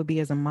me, that would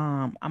be as a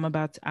mom, I'm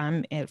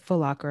at Foot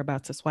Locker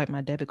about to swipe my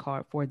debit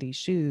card for these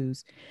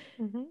shoes.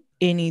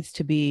 It needs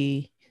to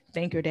be,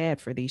 thank your dad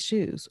for these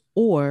shoes.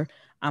 Or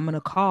I'm going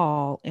to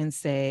call and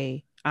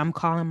say, I'm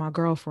calling my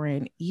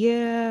girlfriend.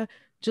 Yeah,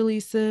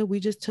 Jaleesa, we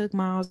just took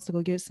Miles to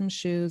go get some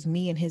shoes.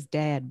 Me and his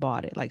dad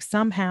bought it. Like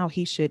somehow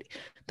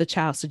the the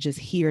child to just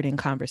hear it in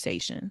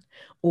conversation.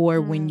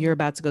 Or when you're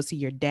about to go see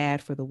your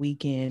dad for the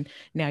weekend,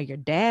 now your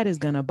dad is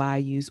going to buy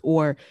you,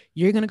 or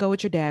you're going to go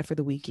with your dad for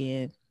the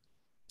weekend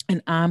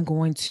and I'm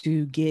going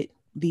to get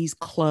these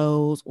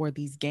clothes or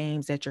these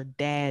games that your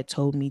dad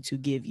told me to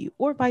give you,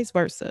 or vice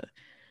versa.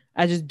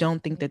 I just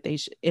don't think that they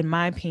should, in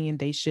my opinion,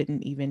 they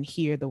shouldn't even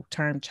hear the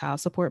term child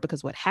support,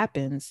 because what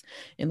happens,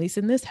 at least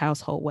in this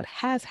household, what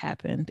has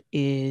happened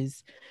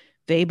is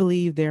they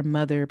believe their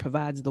mother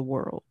provides the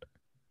world.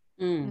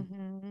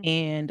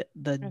 And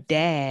the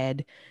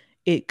dad,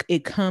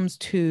 it comes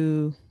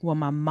to, well,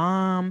 my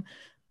mom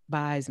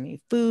buys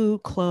me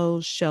food,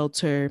 clothes,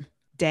 shelter.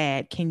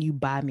 Dad, can you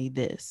buy me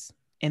this?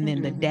 And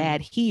then the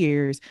dad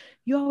hears,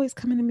 you always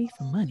coming to me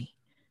for money.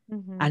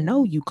 I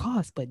know you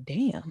cost, but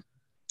damn.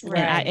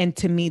 Right. And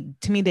to me,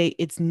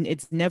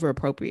 it's never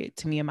appropriate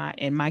to me.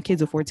 And my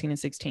kids are 14 and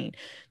 16.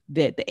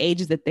 That the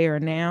ages that they are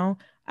now,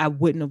 I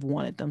wouldn't have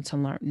wanted them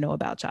to know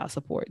about child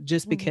support,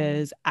 just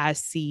because I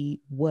see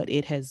what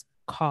it has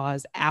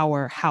caused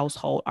our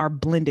household, our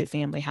blended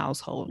family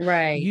household.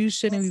 Right. You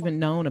shouldn't have even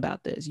known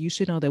about this. You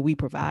should know that we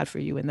provide for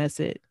you, and that's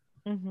it.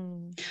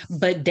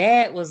 But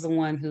dad was the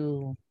one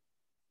who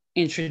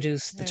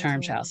introduced the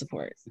term child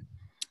support.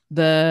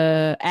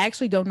 I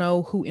actually don't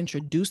know who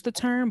introduced the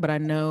term, but I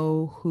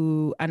know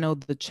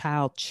the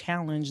child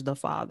challenged the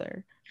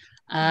father.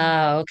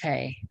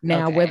 Okay.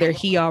 Now, whether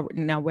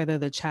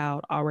the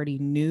child already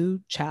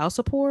knew child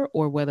support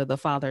or whether the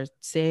father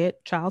said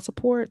child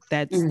support,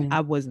 that's I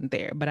wasn't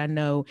there, but I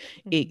know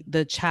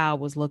the child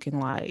was looking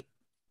like,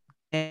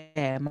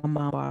 "Dad, my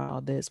mom bought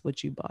all this.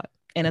 What you bought?"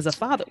 And as a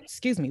father,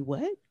 excuse me,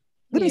 what?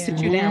 Let me sit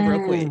you down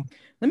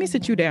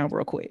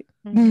real quick.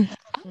 I'm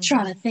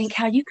trying to think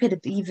how you could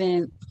have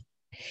even,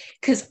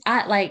 because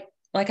I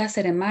like I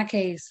said, in my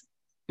case,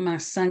 my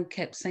son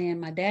kept saying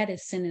my dad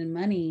is sending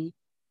money.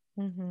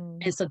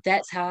 And so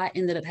that's how I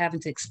ended up having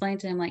to explain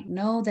to him, like,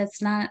 no,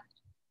 that's not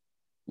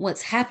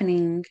what's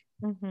happening.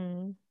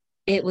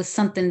 It was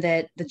something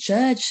that the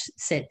judge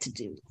said to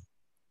do.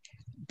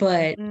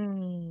 But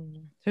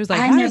it was like,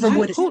 I never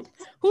would.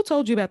 Who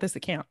told you about this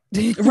account?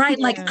 Right.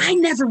 Like, I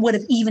never would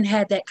have even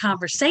had that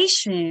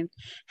conversation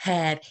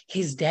had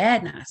his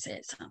dad not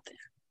said something.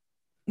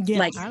 Yeah,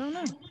 like, I don't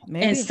know.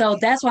 Maybe. And so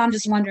that's why I'm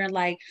just wondering,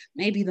 like,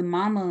 maybe the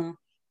mama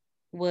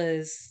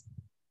was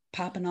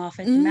popping off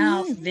at the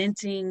mouth,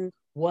 venting,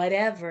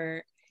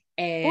 whatever.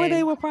 Or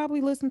they will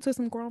probably listen to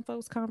some grown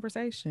folks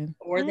conversation.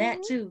 Or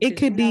that too. It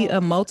could be a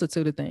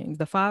multitude of things.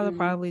 The father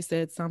probably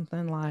said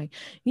something like,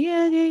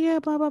 yeah,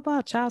 blah, blah,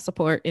 blah, child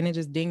support. And it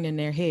just dinged in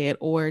their head.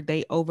 Or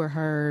they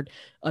overheard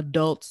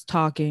adults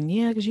talking,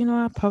 because,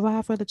 I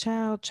provide for the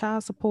child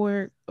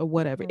support or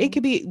whatever. It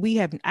could be,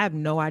 I have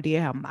no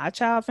idea how my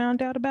child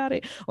found out about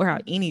it or how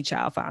any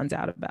child finds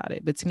out about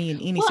it. But to me, in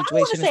any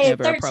situation, it's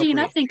never at 13, appropriate.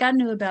 I think I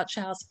knew about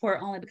child support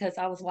only because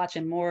I was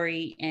watching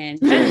Maury and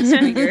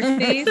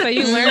See, so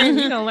you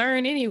gonna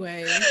learn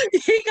anyway.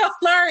 You gonna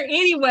learn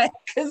anyway,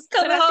 because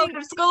coming home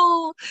from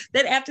school,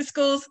 that after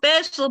school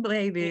special,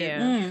 baby.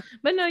 Yeah.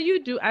 But no,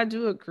 I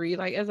do agree.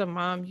 Like, as a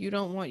mom, you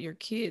don't want your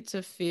kid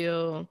to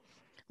feel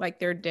like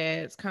their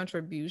dad's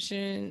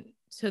contribution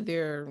to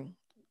their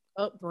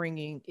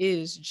upbringing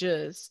is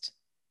just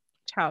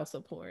child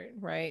support,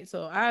 right?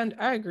 So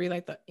I agree,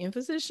 like, the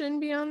emphasis shouldn't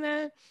be on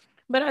that,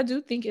 but I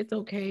do think it's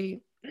okay.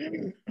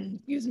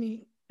 Excuse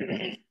me.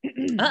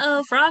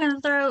 Frog in the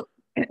throat.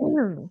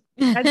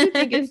 I do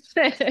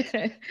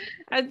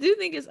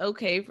think it's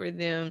okay for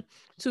them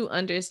to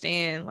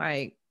understand,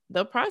 like,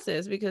 the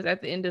process, because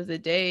at the end of the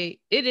day,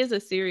 it is a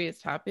serious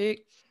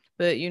topic.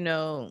 But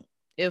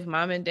if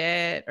mom and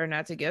dad are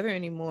not together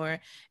anymore,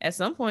 at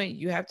some point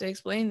you have to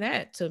explain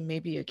that to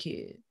maybe a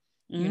kid.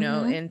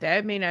 And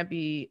that may not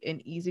be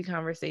an easy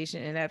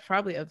conversation, and that's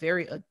probably a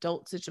very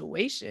adult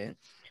situation.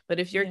 But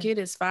if your kid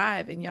is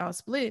 5 and y'all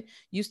split,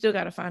 you still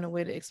got to find a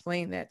way to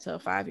explain that to a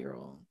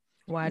 5-year-old.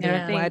 Why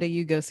do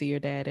you go see your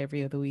dad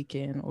every other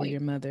weekend, or your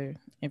mother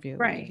every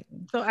other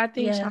weekend? So I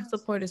think child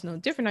support is no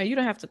different. Now, you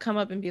don't have to come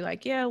up and be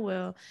like, yeah,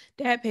 well,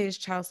 dad pays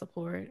child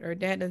support, or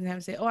dad doesn't have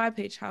to say, oh, I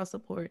pay child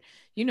support.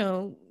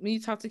 When you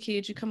talk to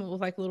kids, you come up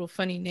with like little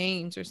funny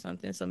names or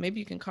something. So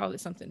maybe you can call it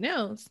something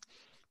else,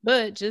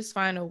 but just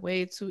find a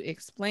way to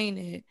explain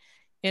it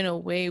in a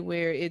way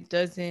where it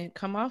doesn't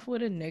come off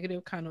with a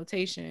negative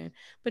connotation,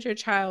 but your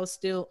child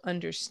still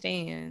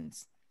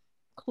understands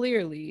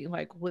clearly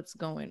like what's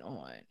going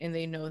on, and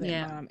they know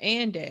that mom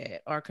and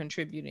dad are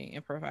contributing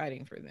and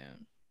providing for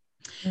them.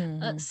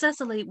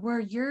 Cecily,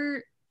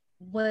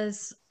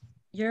 was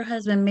your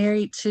husband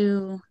married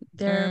to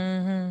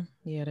their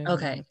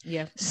okay.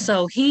 Yeah.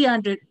 So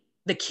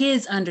the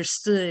kids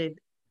understood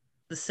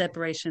the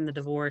separation, the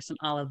divorce, and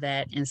all of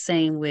that, and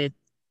same with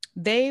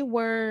they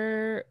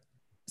were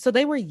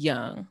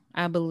young.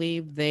 I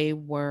believe they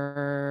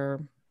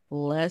were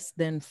less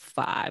than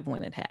 5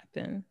 when it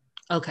happened.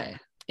 Okay.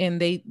 And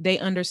they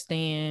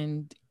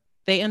understand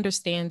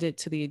it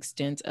to the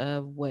extent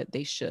of what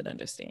they should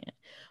understand.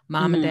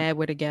 Mom and dad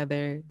were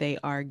together. They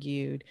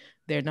argued.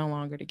 They're no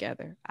longer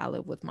together. I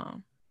live with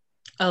mom.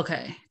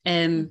 Okay.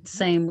 And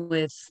same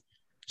with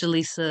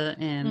Jaleesa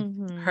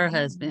and her Mm-hmm.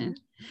 husband.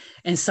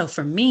 And so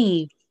for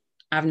me,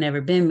 I've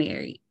never been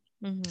married.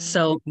 Mm-hmm.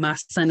 So my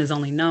son has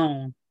only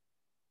known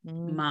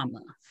Mm-hmm.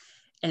 mama.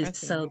 And I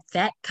see. so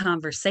that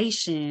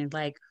conversation,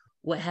 like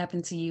what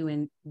happened to you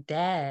and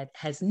dad,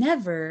 has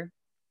never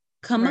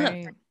come up.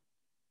 Right.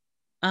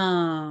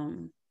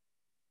 Um,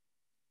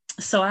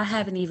 so I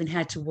haven't even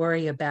had to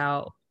worry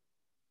about,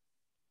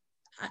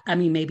 I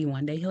mean, maybe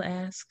one day he'll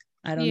ask.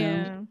 I don't know.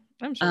 Yeah,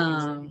 I'm sure he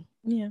will.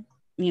 Yeah.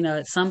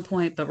 At some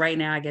point, but right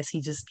now I guess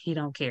he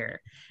don't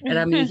care. And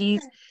I mean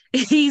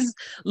he's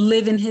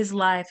living his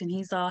life and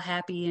he's all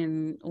happy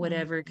and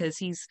whatever, because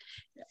he's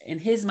in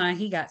his mind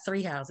he got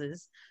three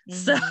houses.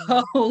 So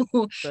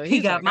So he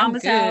he's got like, I'm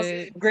mama's house,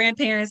 good.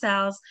 grandparents'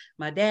 house,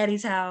 my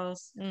daddy's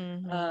house.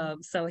 Mm-hmm.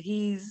 So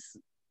he's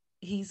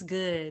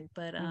good.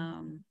 But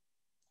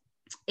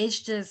it's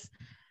just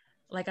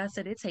like I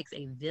said, it takes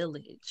a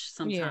village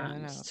Yeah, I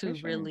sometimes know for to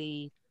sure.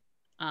 really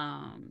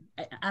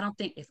I don't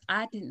think if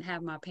I didn't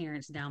have my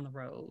parents down the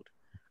road,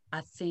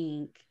 I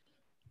think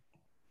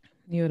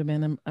You would have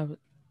been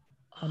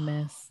a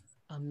mess.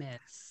 a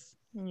mess.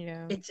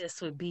 Yeah, It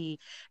just would be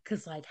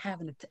because like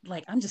having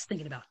like I'm just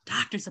thinking about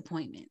doctor's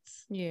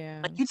appointments. yeah,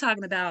 Like you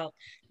talking about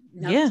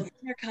now, Yeah. so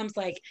here comes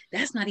like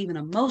that's not even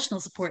emotional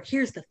support.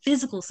 Here's the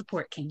physical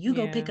support. Can you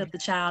go pick yeah, up the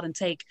child and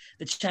take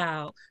the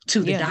child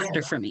to the Yeah.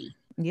 doctor for me?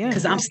 Yeah.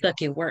 Because I'm stuck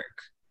at work.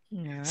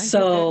 yeah. I get that.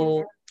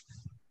 So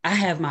I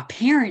have my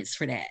parents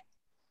for that.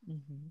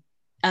 Mm-hmm.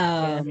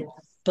 Yeah.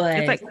 It's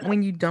But like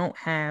when you don't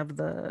have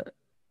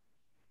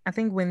I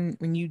think when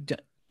you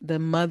the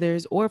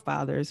mothers or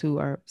fathers who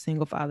are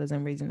single fathers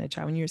and raising their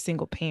child, when you're a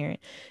single parent,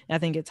 I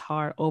think it's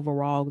hard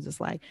overall because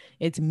it's like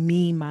it's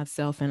me,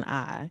 myself, and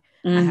I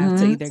have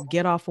to either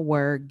get off of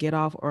work, get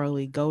off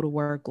early, go to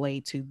work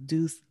late to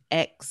do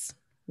X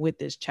with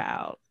this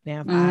child.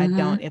 Now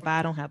if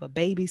I don't have a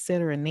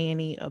babysitter, a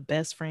nanny, a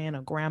best friend,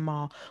 a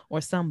grandma, or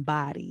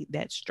somebody,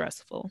 that's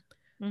stressful.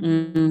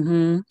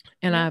 And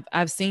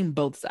I've seen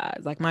both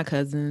sides, like my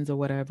cousins or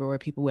whatever, or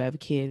people who have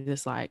kids.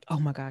 It's like, oh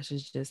my gosh,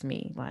 it's just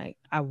me. Like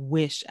I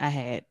wish I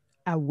had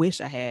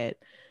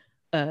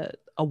a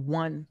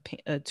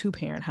two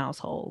parent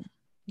household.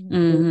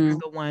 Or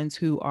the ones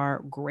who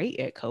are great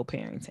at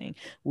co-parenting.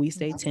 We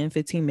stay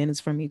 10-15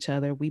 minutes from each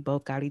other. We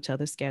both got each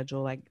other's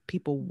schedule. Like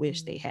people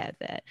wish they had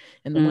that.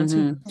 And the ones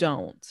who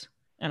don't,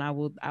 and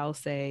I'll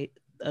say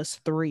us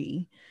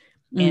three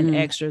and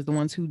extras, the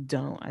ones who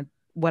don't.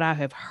 What I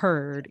have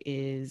heard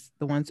is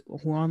the ones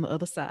who are on the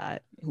other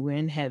side, who are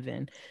in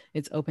heaven,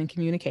 it's open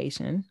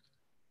communication,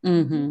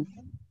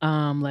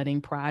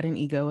 letting pride and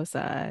ego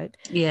aside,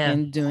 Yeah.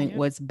 and doing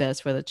what's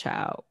best for the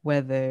child.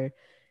 Whether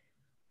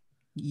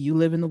you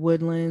live in the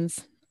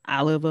Woodlands,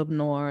 I live up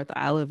north,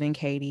 I live in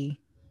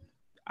Katy,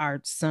 our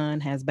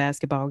son has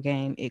basketball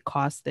game, it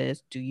costs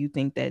this. Do you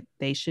think that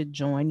they should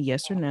join?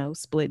 Yes or no?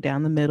 Split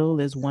down the middle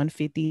is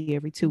 $150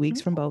 every 2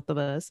 weeks from both of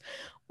us.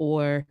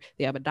 Or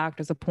they have a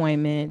doctor's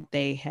appointment,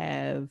 they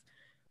have,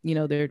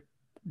 their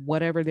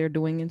whatever they're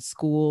doing in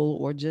school,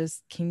 or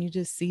just can you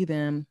just see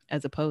them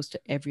as opposed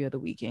to every other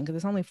weekend, because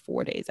it's only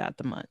 4 days out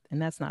the month,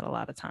 and that's not a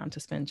lot of time to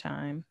spend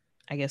time,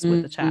 I guess,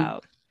 with the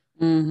child.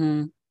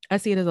 I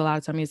see it as a lot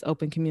of time it's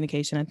open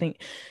communication. I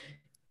think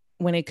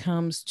when it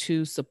comes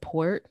to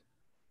support,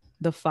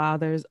 the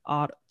fathers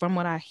ought, from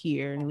what I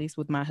hear, and at least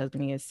with my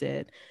husband, he has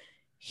said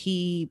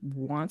he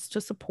wants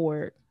to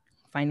support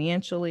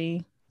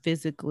financially,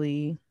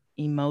 physically,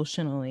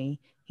 emotionally.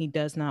 He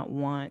does not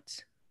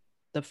want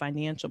the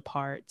financial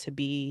part to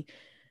be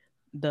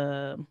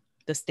the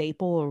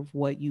staple of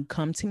what you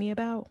come to me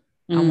about.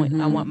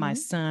 I want my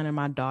son or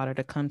my daughter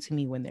to come to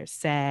me when they're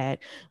sad,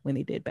 when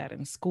they did bad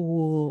in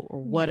school,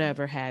 or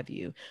whatever have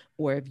you.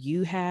 Or if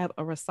you have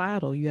a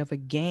recital, you have a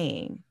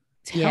game,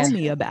 tell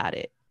me about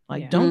it.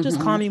 Like, don't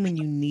just call me when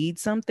you need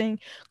something.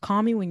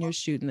 Call me when you're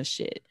shooting the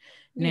shit.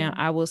 Now,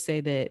 I will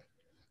say that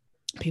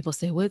people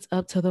say, well, it's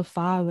up to the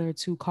father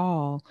to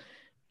call.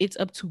 It's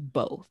up to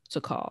both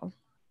to call.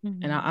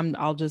 And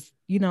I'll just,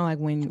 like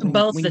when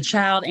both the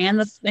child and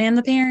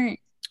the parent.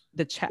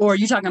 The child, or are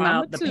you talking Mama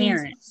about the too.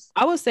 parents?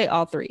 I would say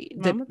all three,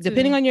 Mama too.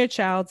 depending on your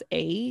child's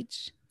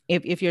age.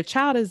 If your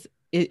child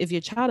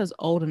is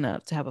old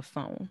enough to have a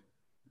phone,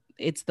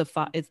 it's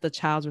the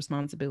child's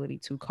responsibility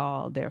to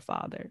call their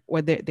father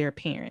or their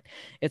parent.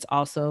 It's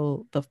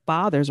also the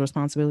father's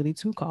responsibility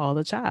to call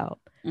the child.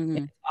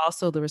 It's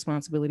also the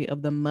responsibility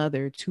of the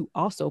mother to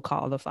also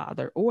call the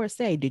father or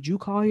say, did you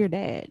call your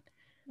dad?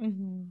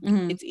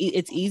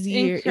 It's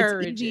easier.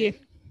 Encourage it.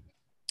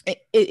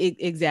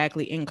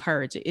 Exactly,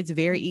 encourage it. It's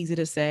very easy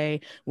to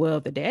say, well,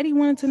 if the daddy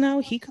wanted to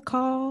know, he could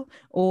call.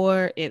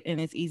 And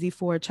it's easy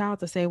for a child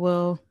to say,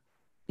 well,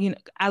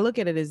 I look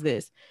at it as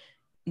this: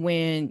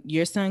 when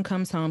your son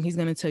comes home, he's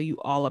going to tell you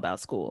all about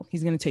school.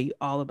 He's going to tell you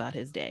all about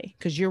his day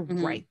because you're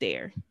right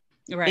there.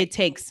 It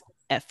takes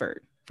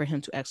effort for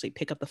him to actually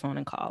pick up the phone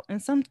and call.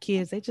 And some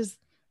kids, they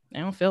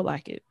don't feel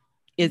like it.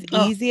 As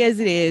easy as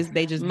it is,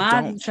 they just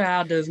my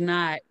child does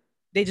not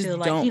They just feel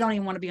like don't. he don't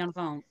even want to be on the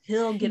phone.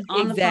 He'll get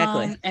on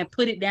Exactly. the phone and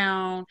put it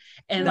down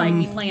and like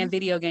be playing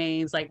video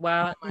games like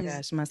while Oh my his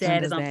gosh, my son dad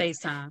does is on that,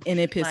 FaceTime. and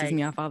it pisses Like,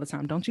 me off all the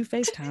time. Don't you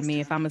FaceTime me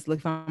if I'm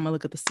gonna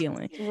look at the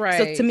ceiling. Right.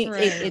 So to me,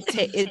 right.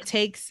 it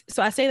takes.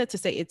 So I say that to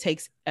say it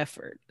takes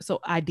effort. So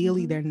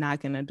ideally, Mhm. they're not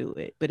gonna do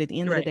it, but at the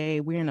end of the Right. day,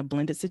 we're in a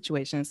blended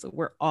situation, so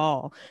we're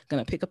all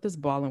gonna pick up this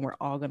ball and we're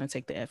all gonna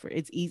take the effort.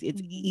 It's easy.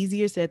 It's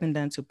easier said than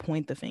done to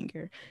point the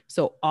finger.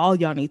 So all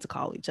y'all need to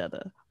call each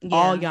other.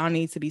 All yeah. y'all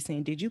need to be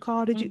saying, "Did you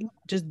call? Did you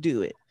just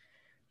do it?"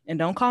 And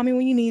don't call me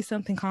when you need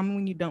something. Call me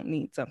when you don't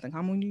need something.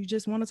 Call me when you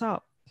just want to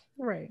talk.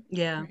 Right.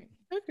 Yeah. Right.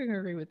 I can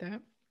agree with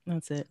that.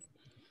 That's it.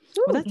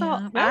 Ooh, Well, that's all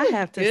yeah. I was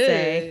have to good.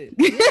 say.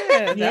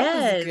 Yeah, that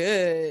Yes. was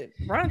good.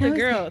 That Rhonda, was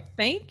girl,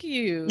 thank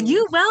you.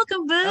 You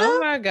welcome, boo. Oh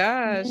my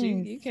gosh, you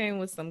Yes. came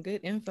with some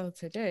good info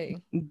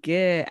today.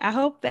 Good. I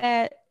hope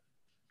that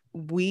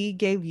we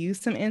gave you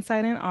some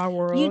insight in our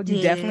world.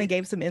 You definitely did.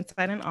 gave some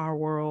insight in our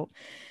world.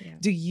 Yeah.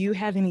 Do you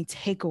have any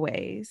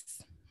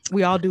takeaways?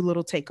 We all do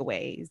little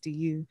takeaways. Do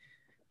you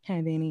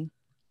have any?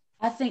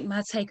 I think my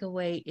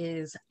takeaway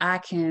is I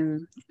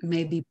can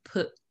maybe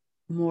put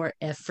more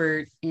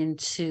effort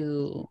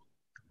into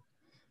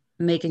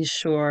making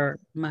sure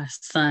my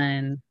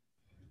son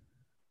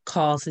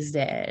calls his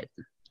dad.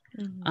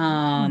 Mhm. Oh,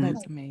 Um,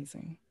 that's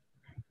amazing.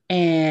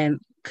 and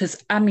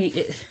because I mean,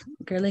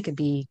 girl, it could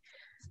be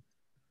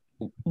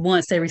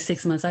once every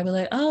 6 months. I'd be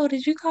like, "Oh,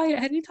 did you call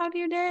have you talked to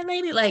your dad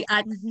lately?" Like,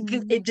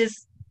 Mhm. it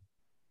just,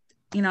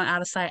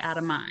 out of sight, out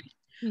of mind.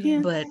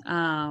 Yeah. But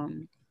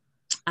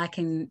I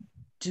can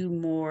do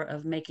more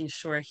of making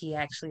sure he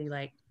actually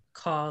like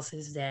calls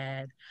his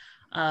dad.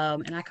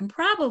 And I can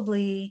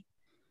probably,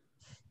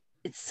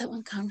 it's so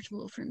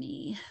uncomfortable for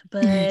me,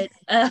 but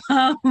Yeah,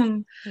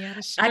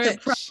 the I could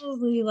stretch.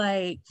 probably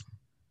like,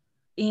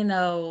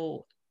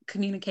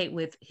 communicate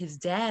with his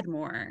dad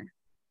more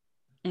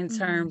in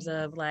terms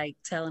of like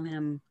telling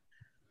him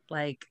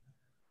like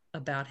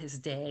about his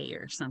day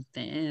or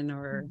something,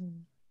 or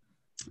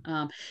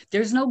Mhm.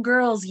 there's no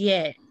girls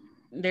yet.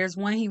 There's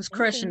one he was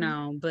crushing Okay.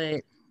 on,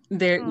 but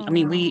I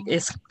mean, Aw.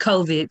 it's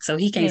COVID, so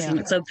he can't see Yeah.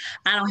 me. So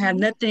I don't have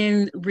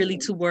nothing really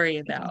to worry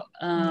about.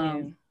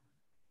 Yeah.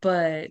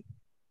 But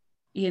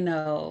you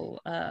know,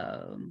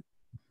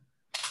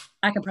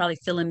 I can probably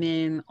fill him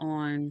in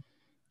on,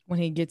 When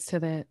he gets to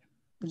that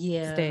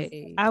yeah,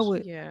 stage,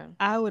 Yeah.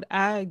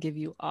 I give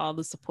you all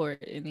the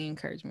support and the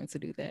encouragement to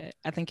do that.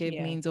 I think it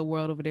Yeah. means a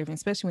world of a difference,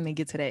 especially when they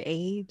get to that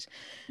age.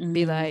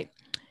 Be mhm, like,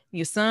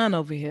 your son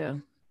over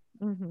here,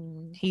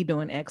 Mhm. he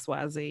doing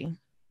XYZ,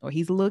 or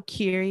he's a little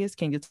curious.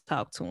 Can you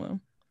talk to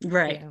him?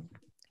 right, Yeah.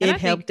 And It I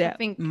think helped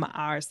out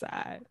our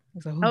side.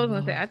 It's like, I oh was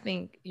gonna say, Lord. I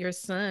think your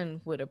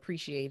son would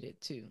appreciate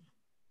it too.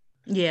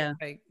 yeah,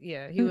 Like,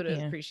 yeah, he would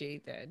Yeah.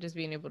 appreciate that. Just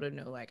being able to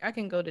know, like, I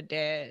can go to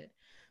dad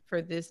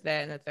for this,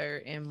 that, and the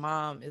third, and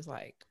mom is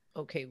like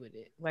okay with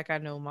it. Like, I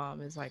know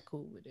mom is like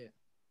cool with it.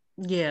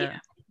 yeah,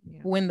 Yeah.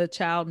 When the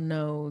child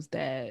knows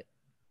that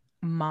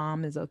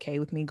mom is okay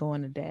with me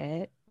going to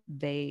dad,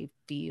 they're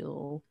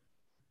a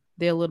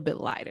little bit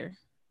lighter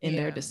in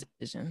their Yeah.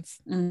 decisions.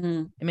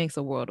 hmm It makes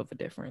a world of a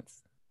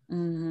difference.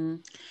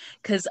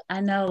 Because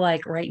I know,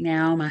 like right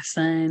now, my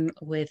son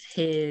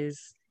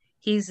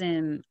he's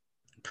in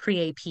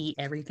pre-AP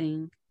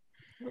everything,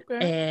 Okay.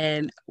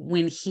 and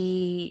when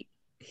he's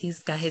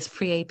got his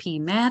pre-AP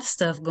math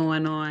stuff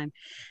going on,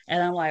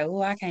 and I'm like,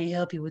 oh, I can't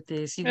help you with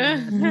this. You're gonna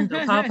have to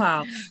tell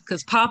Pawpaw,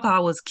 because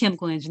Pawpaw was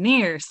chemical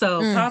engineer,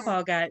 so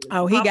Pawpaw got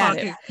Oh, he got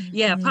it.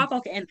 yeah,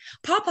 Mhm.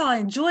 Pawpaw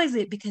enjoys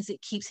it because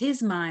it keeps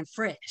his mind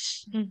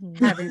fresh, Mhm.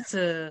 having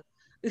to.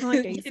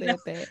 Like he you know,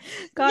 said that.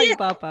 Call your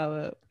papa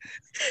up.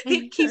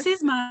 he keeps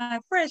his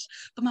mind fresh.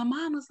 But my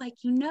mom was like,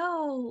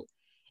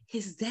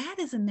 his dad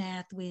is a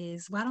math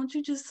whiz. Why don't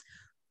you just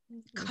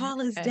call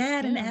his Ask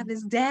dad and have him.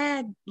 his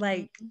dad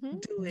like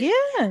Mhm. do it?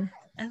 Yeah.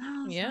 And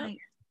I was Yep. like,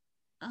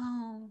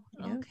 oh,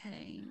 Yep.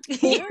 okay.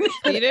 Yeah.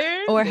 See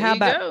there? Or There how you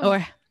about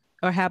go.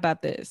 or how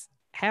about this?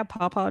 Have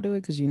Pawpaw do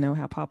it because you know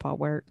how Pawpaw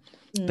work.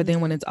 But then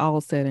Mhm. when it's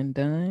all said and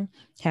done,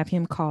 have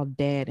him call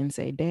dad and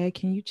say, Dad,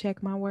 can you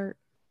check my work?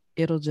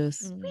 It'll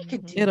just We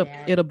could do Mhm.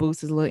 that. it'll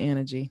boost his little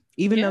energy.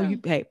 Even though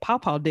Yeah.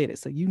 Pawpaw did it,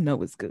 so you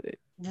know it's good.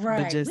 But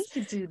Right. We just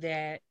could do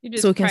that. You so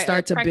just it can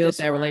start to build practice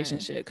that run.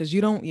 relationship, because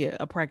you don't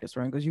a practice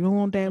run, because you don't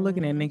want dad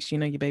looking at Mhm. next you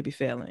know your baby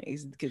failing,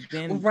 because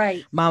then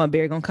Right. mama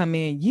bear gonna come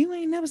in, you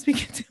ain't never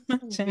speaking to my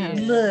child.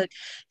 Yeah. Look,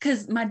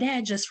 because my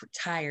dad just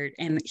retired,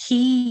 and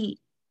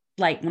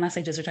like when I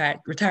say just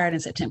retired in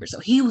September. So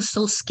he was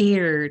so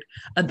scared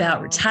about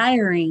Aw.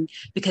 retiring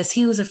because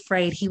he was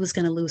afraid he was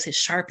going to lose his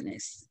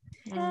sharpness.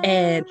 Mhm.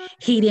 And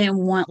he didn't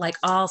want like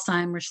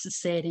Alzheimer's to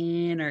set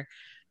in or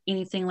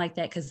anything like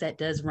that, because that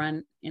does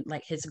run in,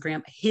 like his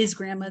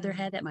grandmother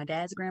had that, my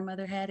dad's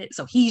grandmother had it,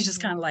 so he's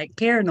just kind of like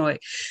paranoid.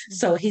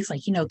 So he's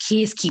like,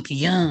 kids keep you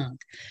young.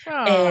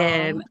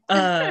 And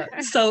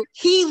so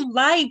he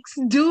likes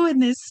doing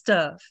this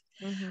stuff.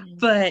 Mhm.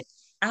 But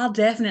I'll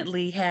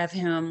definitely have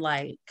him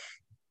like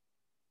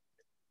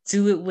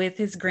do it with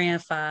his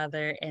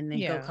grandfather and then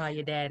go Yeah. call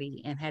your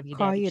daddy and have your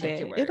Call daddy you take your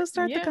that. word. It'll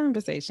start the Yeah.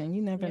 conversation.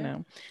 You never Yeah.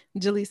 know.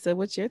 Jaleesa,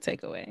 what's your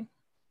takeaway?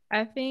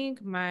 I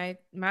think my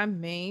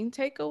main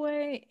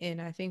takeaway,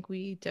 and I think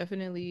we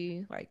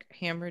definitely like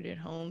hammered it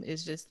home,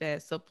 is just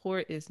that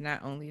support is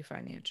not only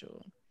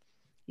financial.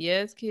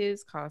 Yes,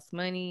 kids cost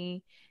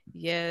money.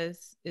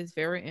 Yes, it's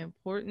very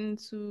important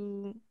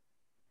to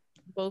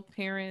both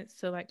parents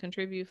to like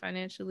contribute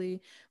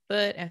financially,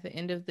 but at the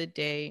end of the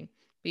day,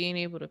 being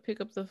able to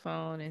pick up the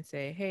phone and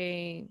say,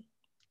 "Hey,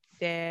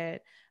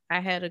 Dad, I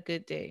had a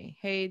good day.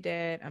 Hey,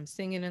 Dad, I'm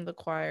singing in the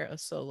choir a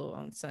solo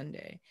on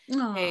Sunday.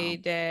 Oh, Hey,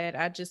 Dad,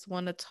 I just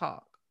want to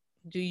talk.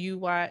 Do you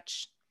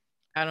watch,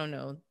 I don't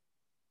know,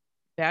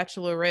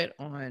 Bachelorette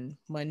on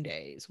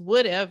Mondays?"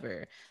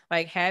 Whatever.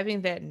 Like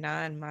having that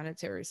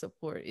non-monetary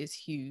support is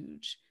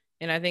huge.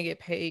 And I think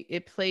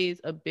it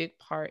plays a big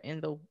part in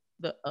the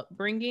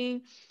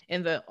upbringing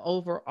and the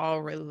overall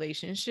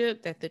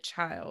relationship that the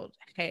child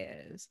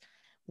has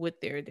with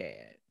their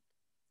dad.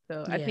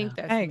 So I yeah. think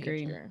that's I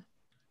agree. major.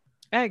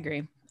 I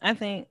agree. I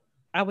think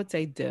I would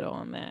say ditto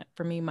on that.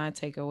 For me, my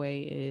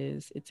takeaway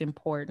is it's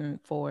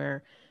important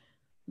for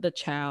the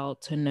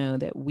child to know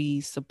that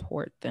we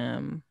support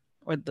them,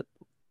 or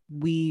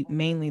we,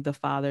 mainly the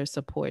father,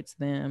 supports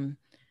them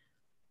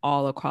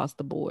all across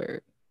the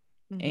board.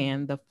 Mhm.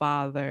 And the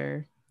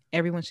father,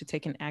 everyone should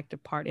take an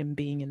active part in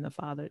being in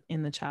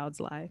the child's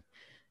life,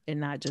 and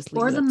not just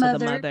leave Or it the up to the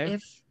mother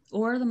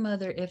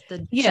mother. if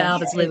the Yeah.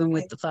 child is living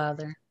with the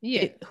father.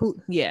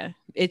 Yeah.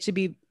 It should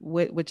be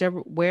whichever,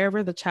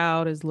 wherever the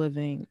child is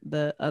living,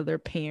 the other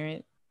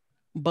parent,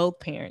 both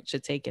parents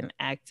should take an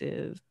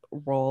active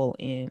role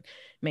in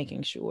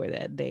making sure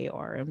that they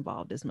are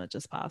involved as much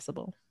as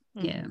possible.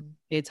 Yeah. Mhm.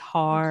 It's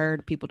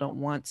hard, people don't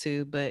want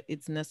to, but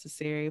it's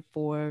necessary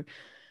for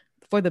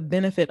the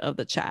benefit of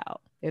the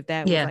child. If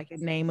that was Yeah. like the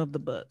name of the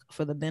book,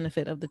 for the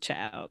benefit of the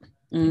child.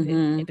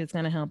 Mm-hmm. If it's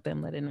going to help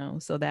them, let it know.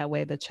 So that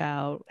way the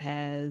child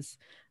has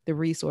the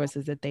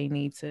resources that they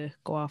need to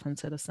go off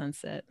into the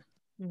sunset.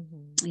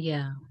 Mhm.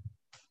 Yeah.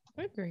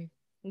 I agree.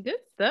 Good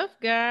stuff,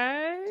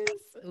 guys.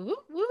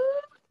 Whoop,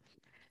 whoop.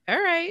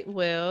 All right.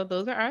 Well,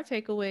 those are our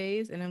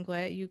takeaways, and I'm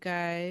glad you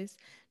guys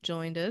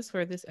joined us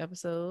for this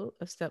episode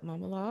of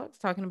Stepmama Logs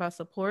talking about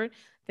support.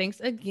 Thanks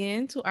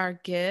again to our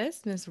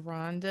guest, Miss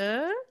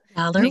Rhonda.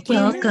 Y'all are Thank you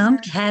for welcome.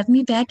 And Have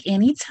me back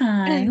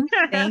anytime.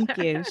 thank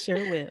you.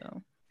 Sure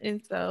will.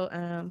 and so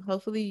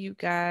hopefully you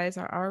guys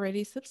are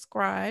already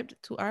subscribed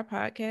to our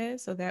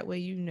podcast so that way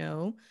you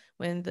know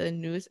when the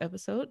newest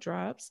episode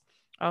drops.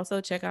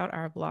 Also check out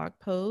our blog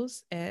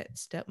posts at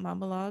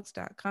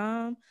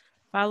stepmamalogs.com.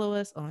 Follow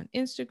us on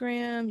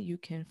Instagram. You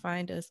can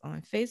find us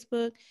on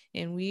Facebook,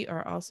 and we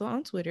are also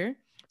on Twitter.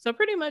 So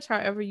pretty much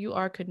however you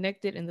are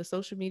connected in the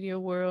social media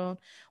world,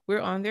 we're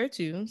on there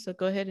too. So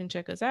go ahead and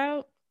check us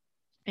out.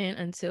 And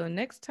until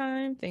next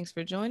time, thanks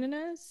for joining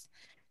us.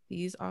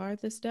 These are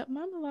the Step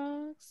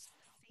Monologues.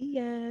 See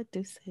ya.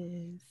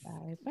 Deuces.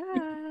 Bye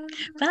bye.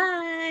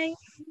 Bye.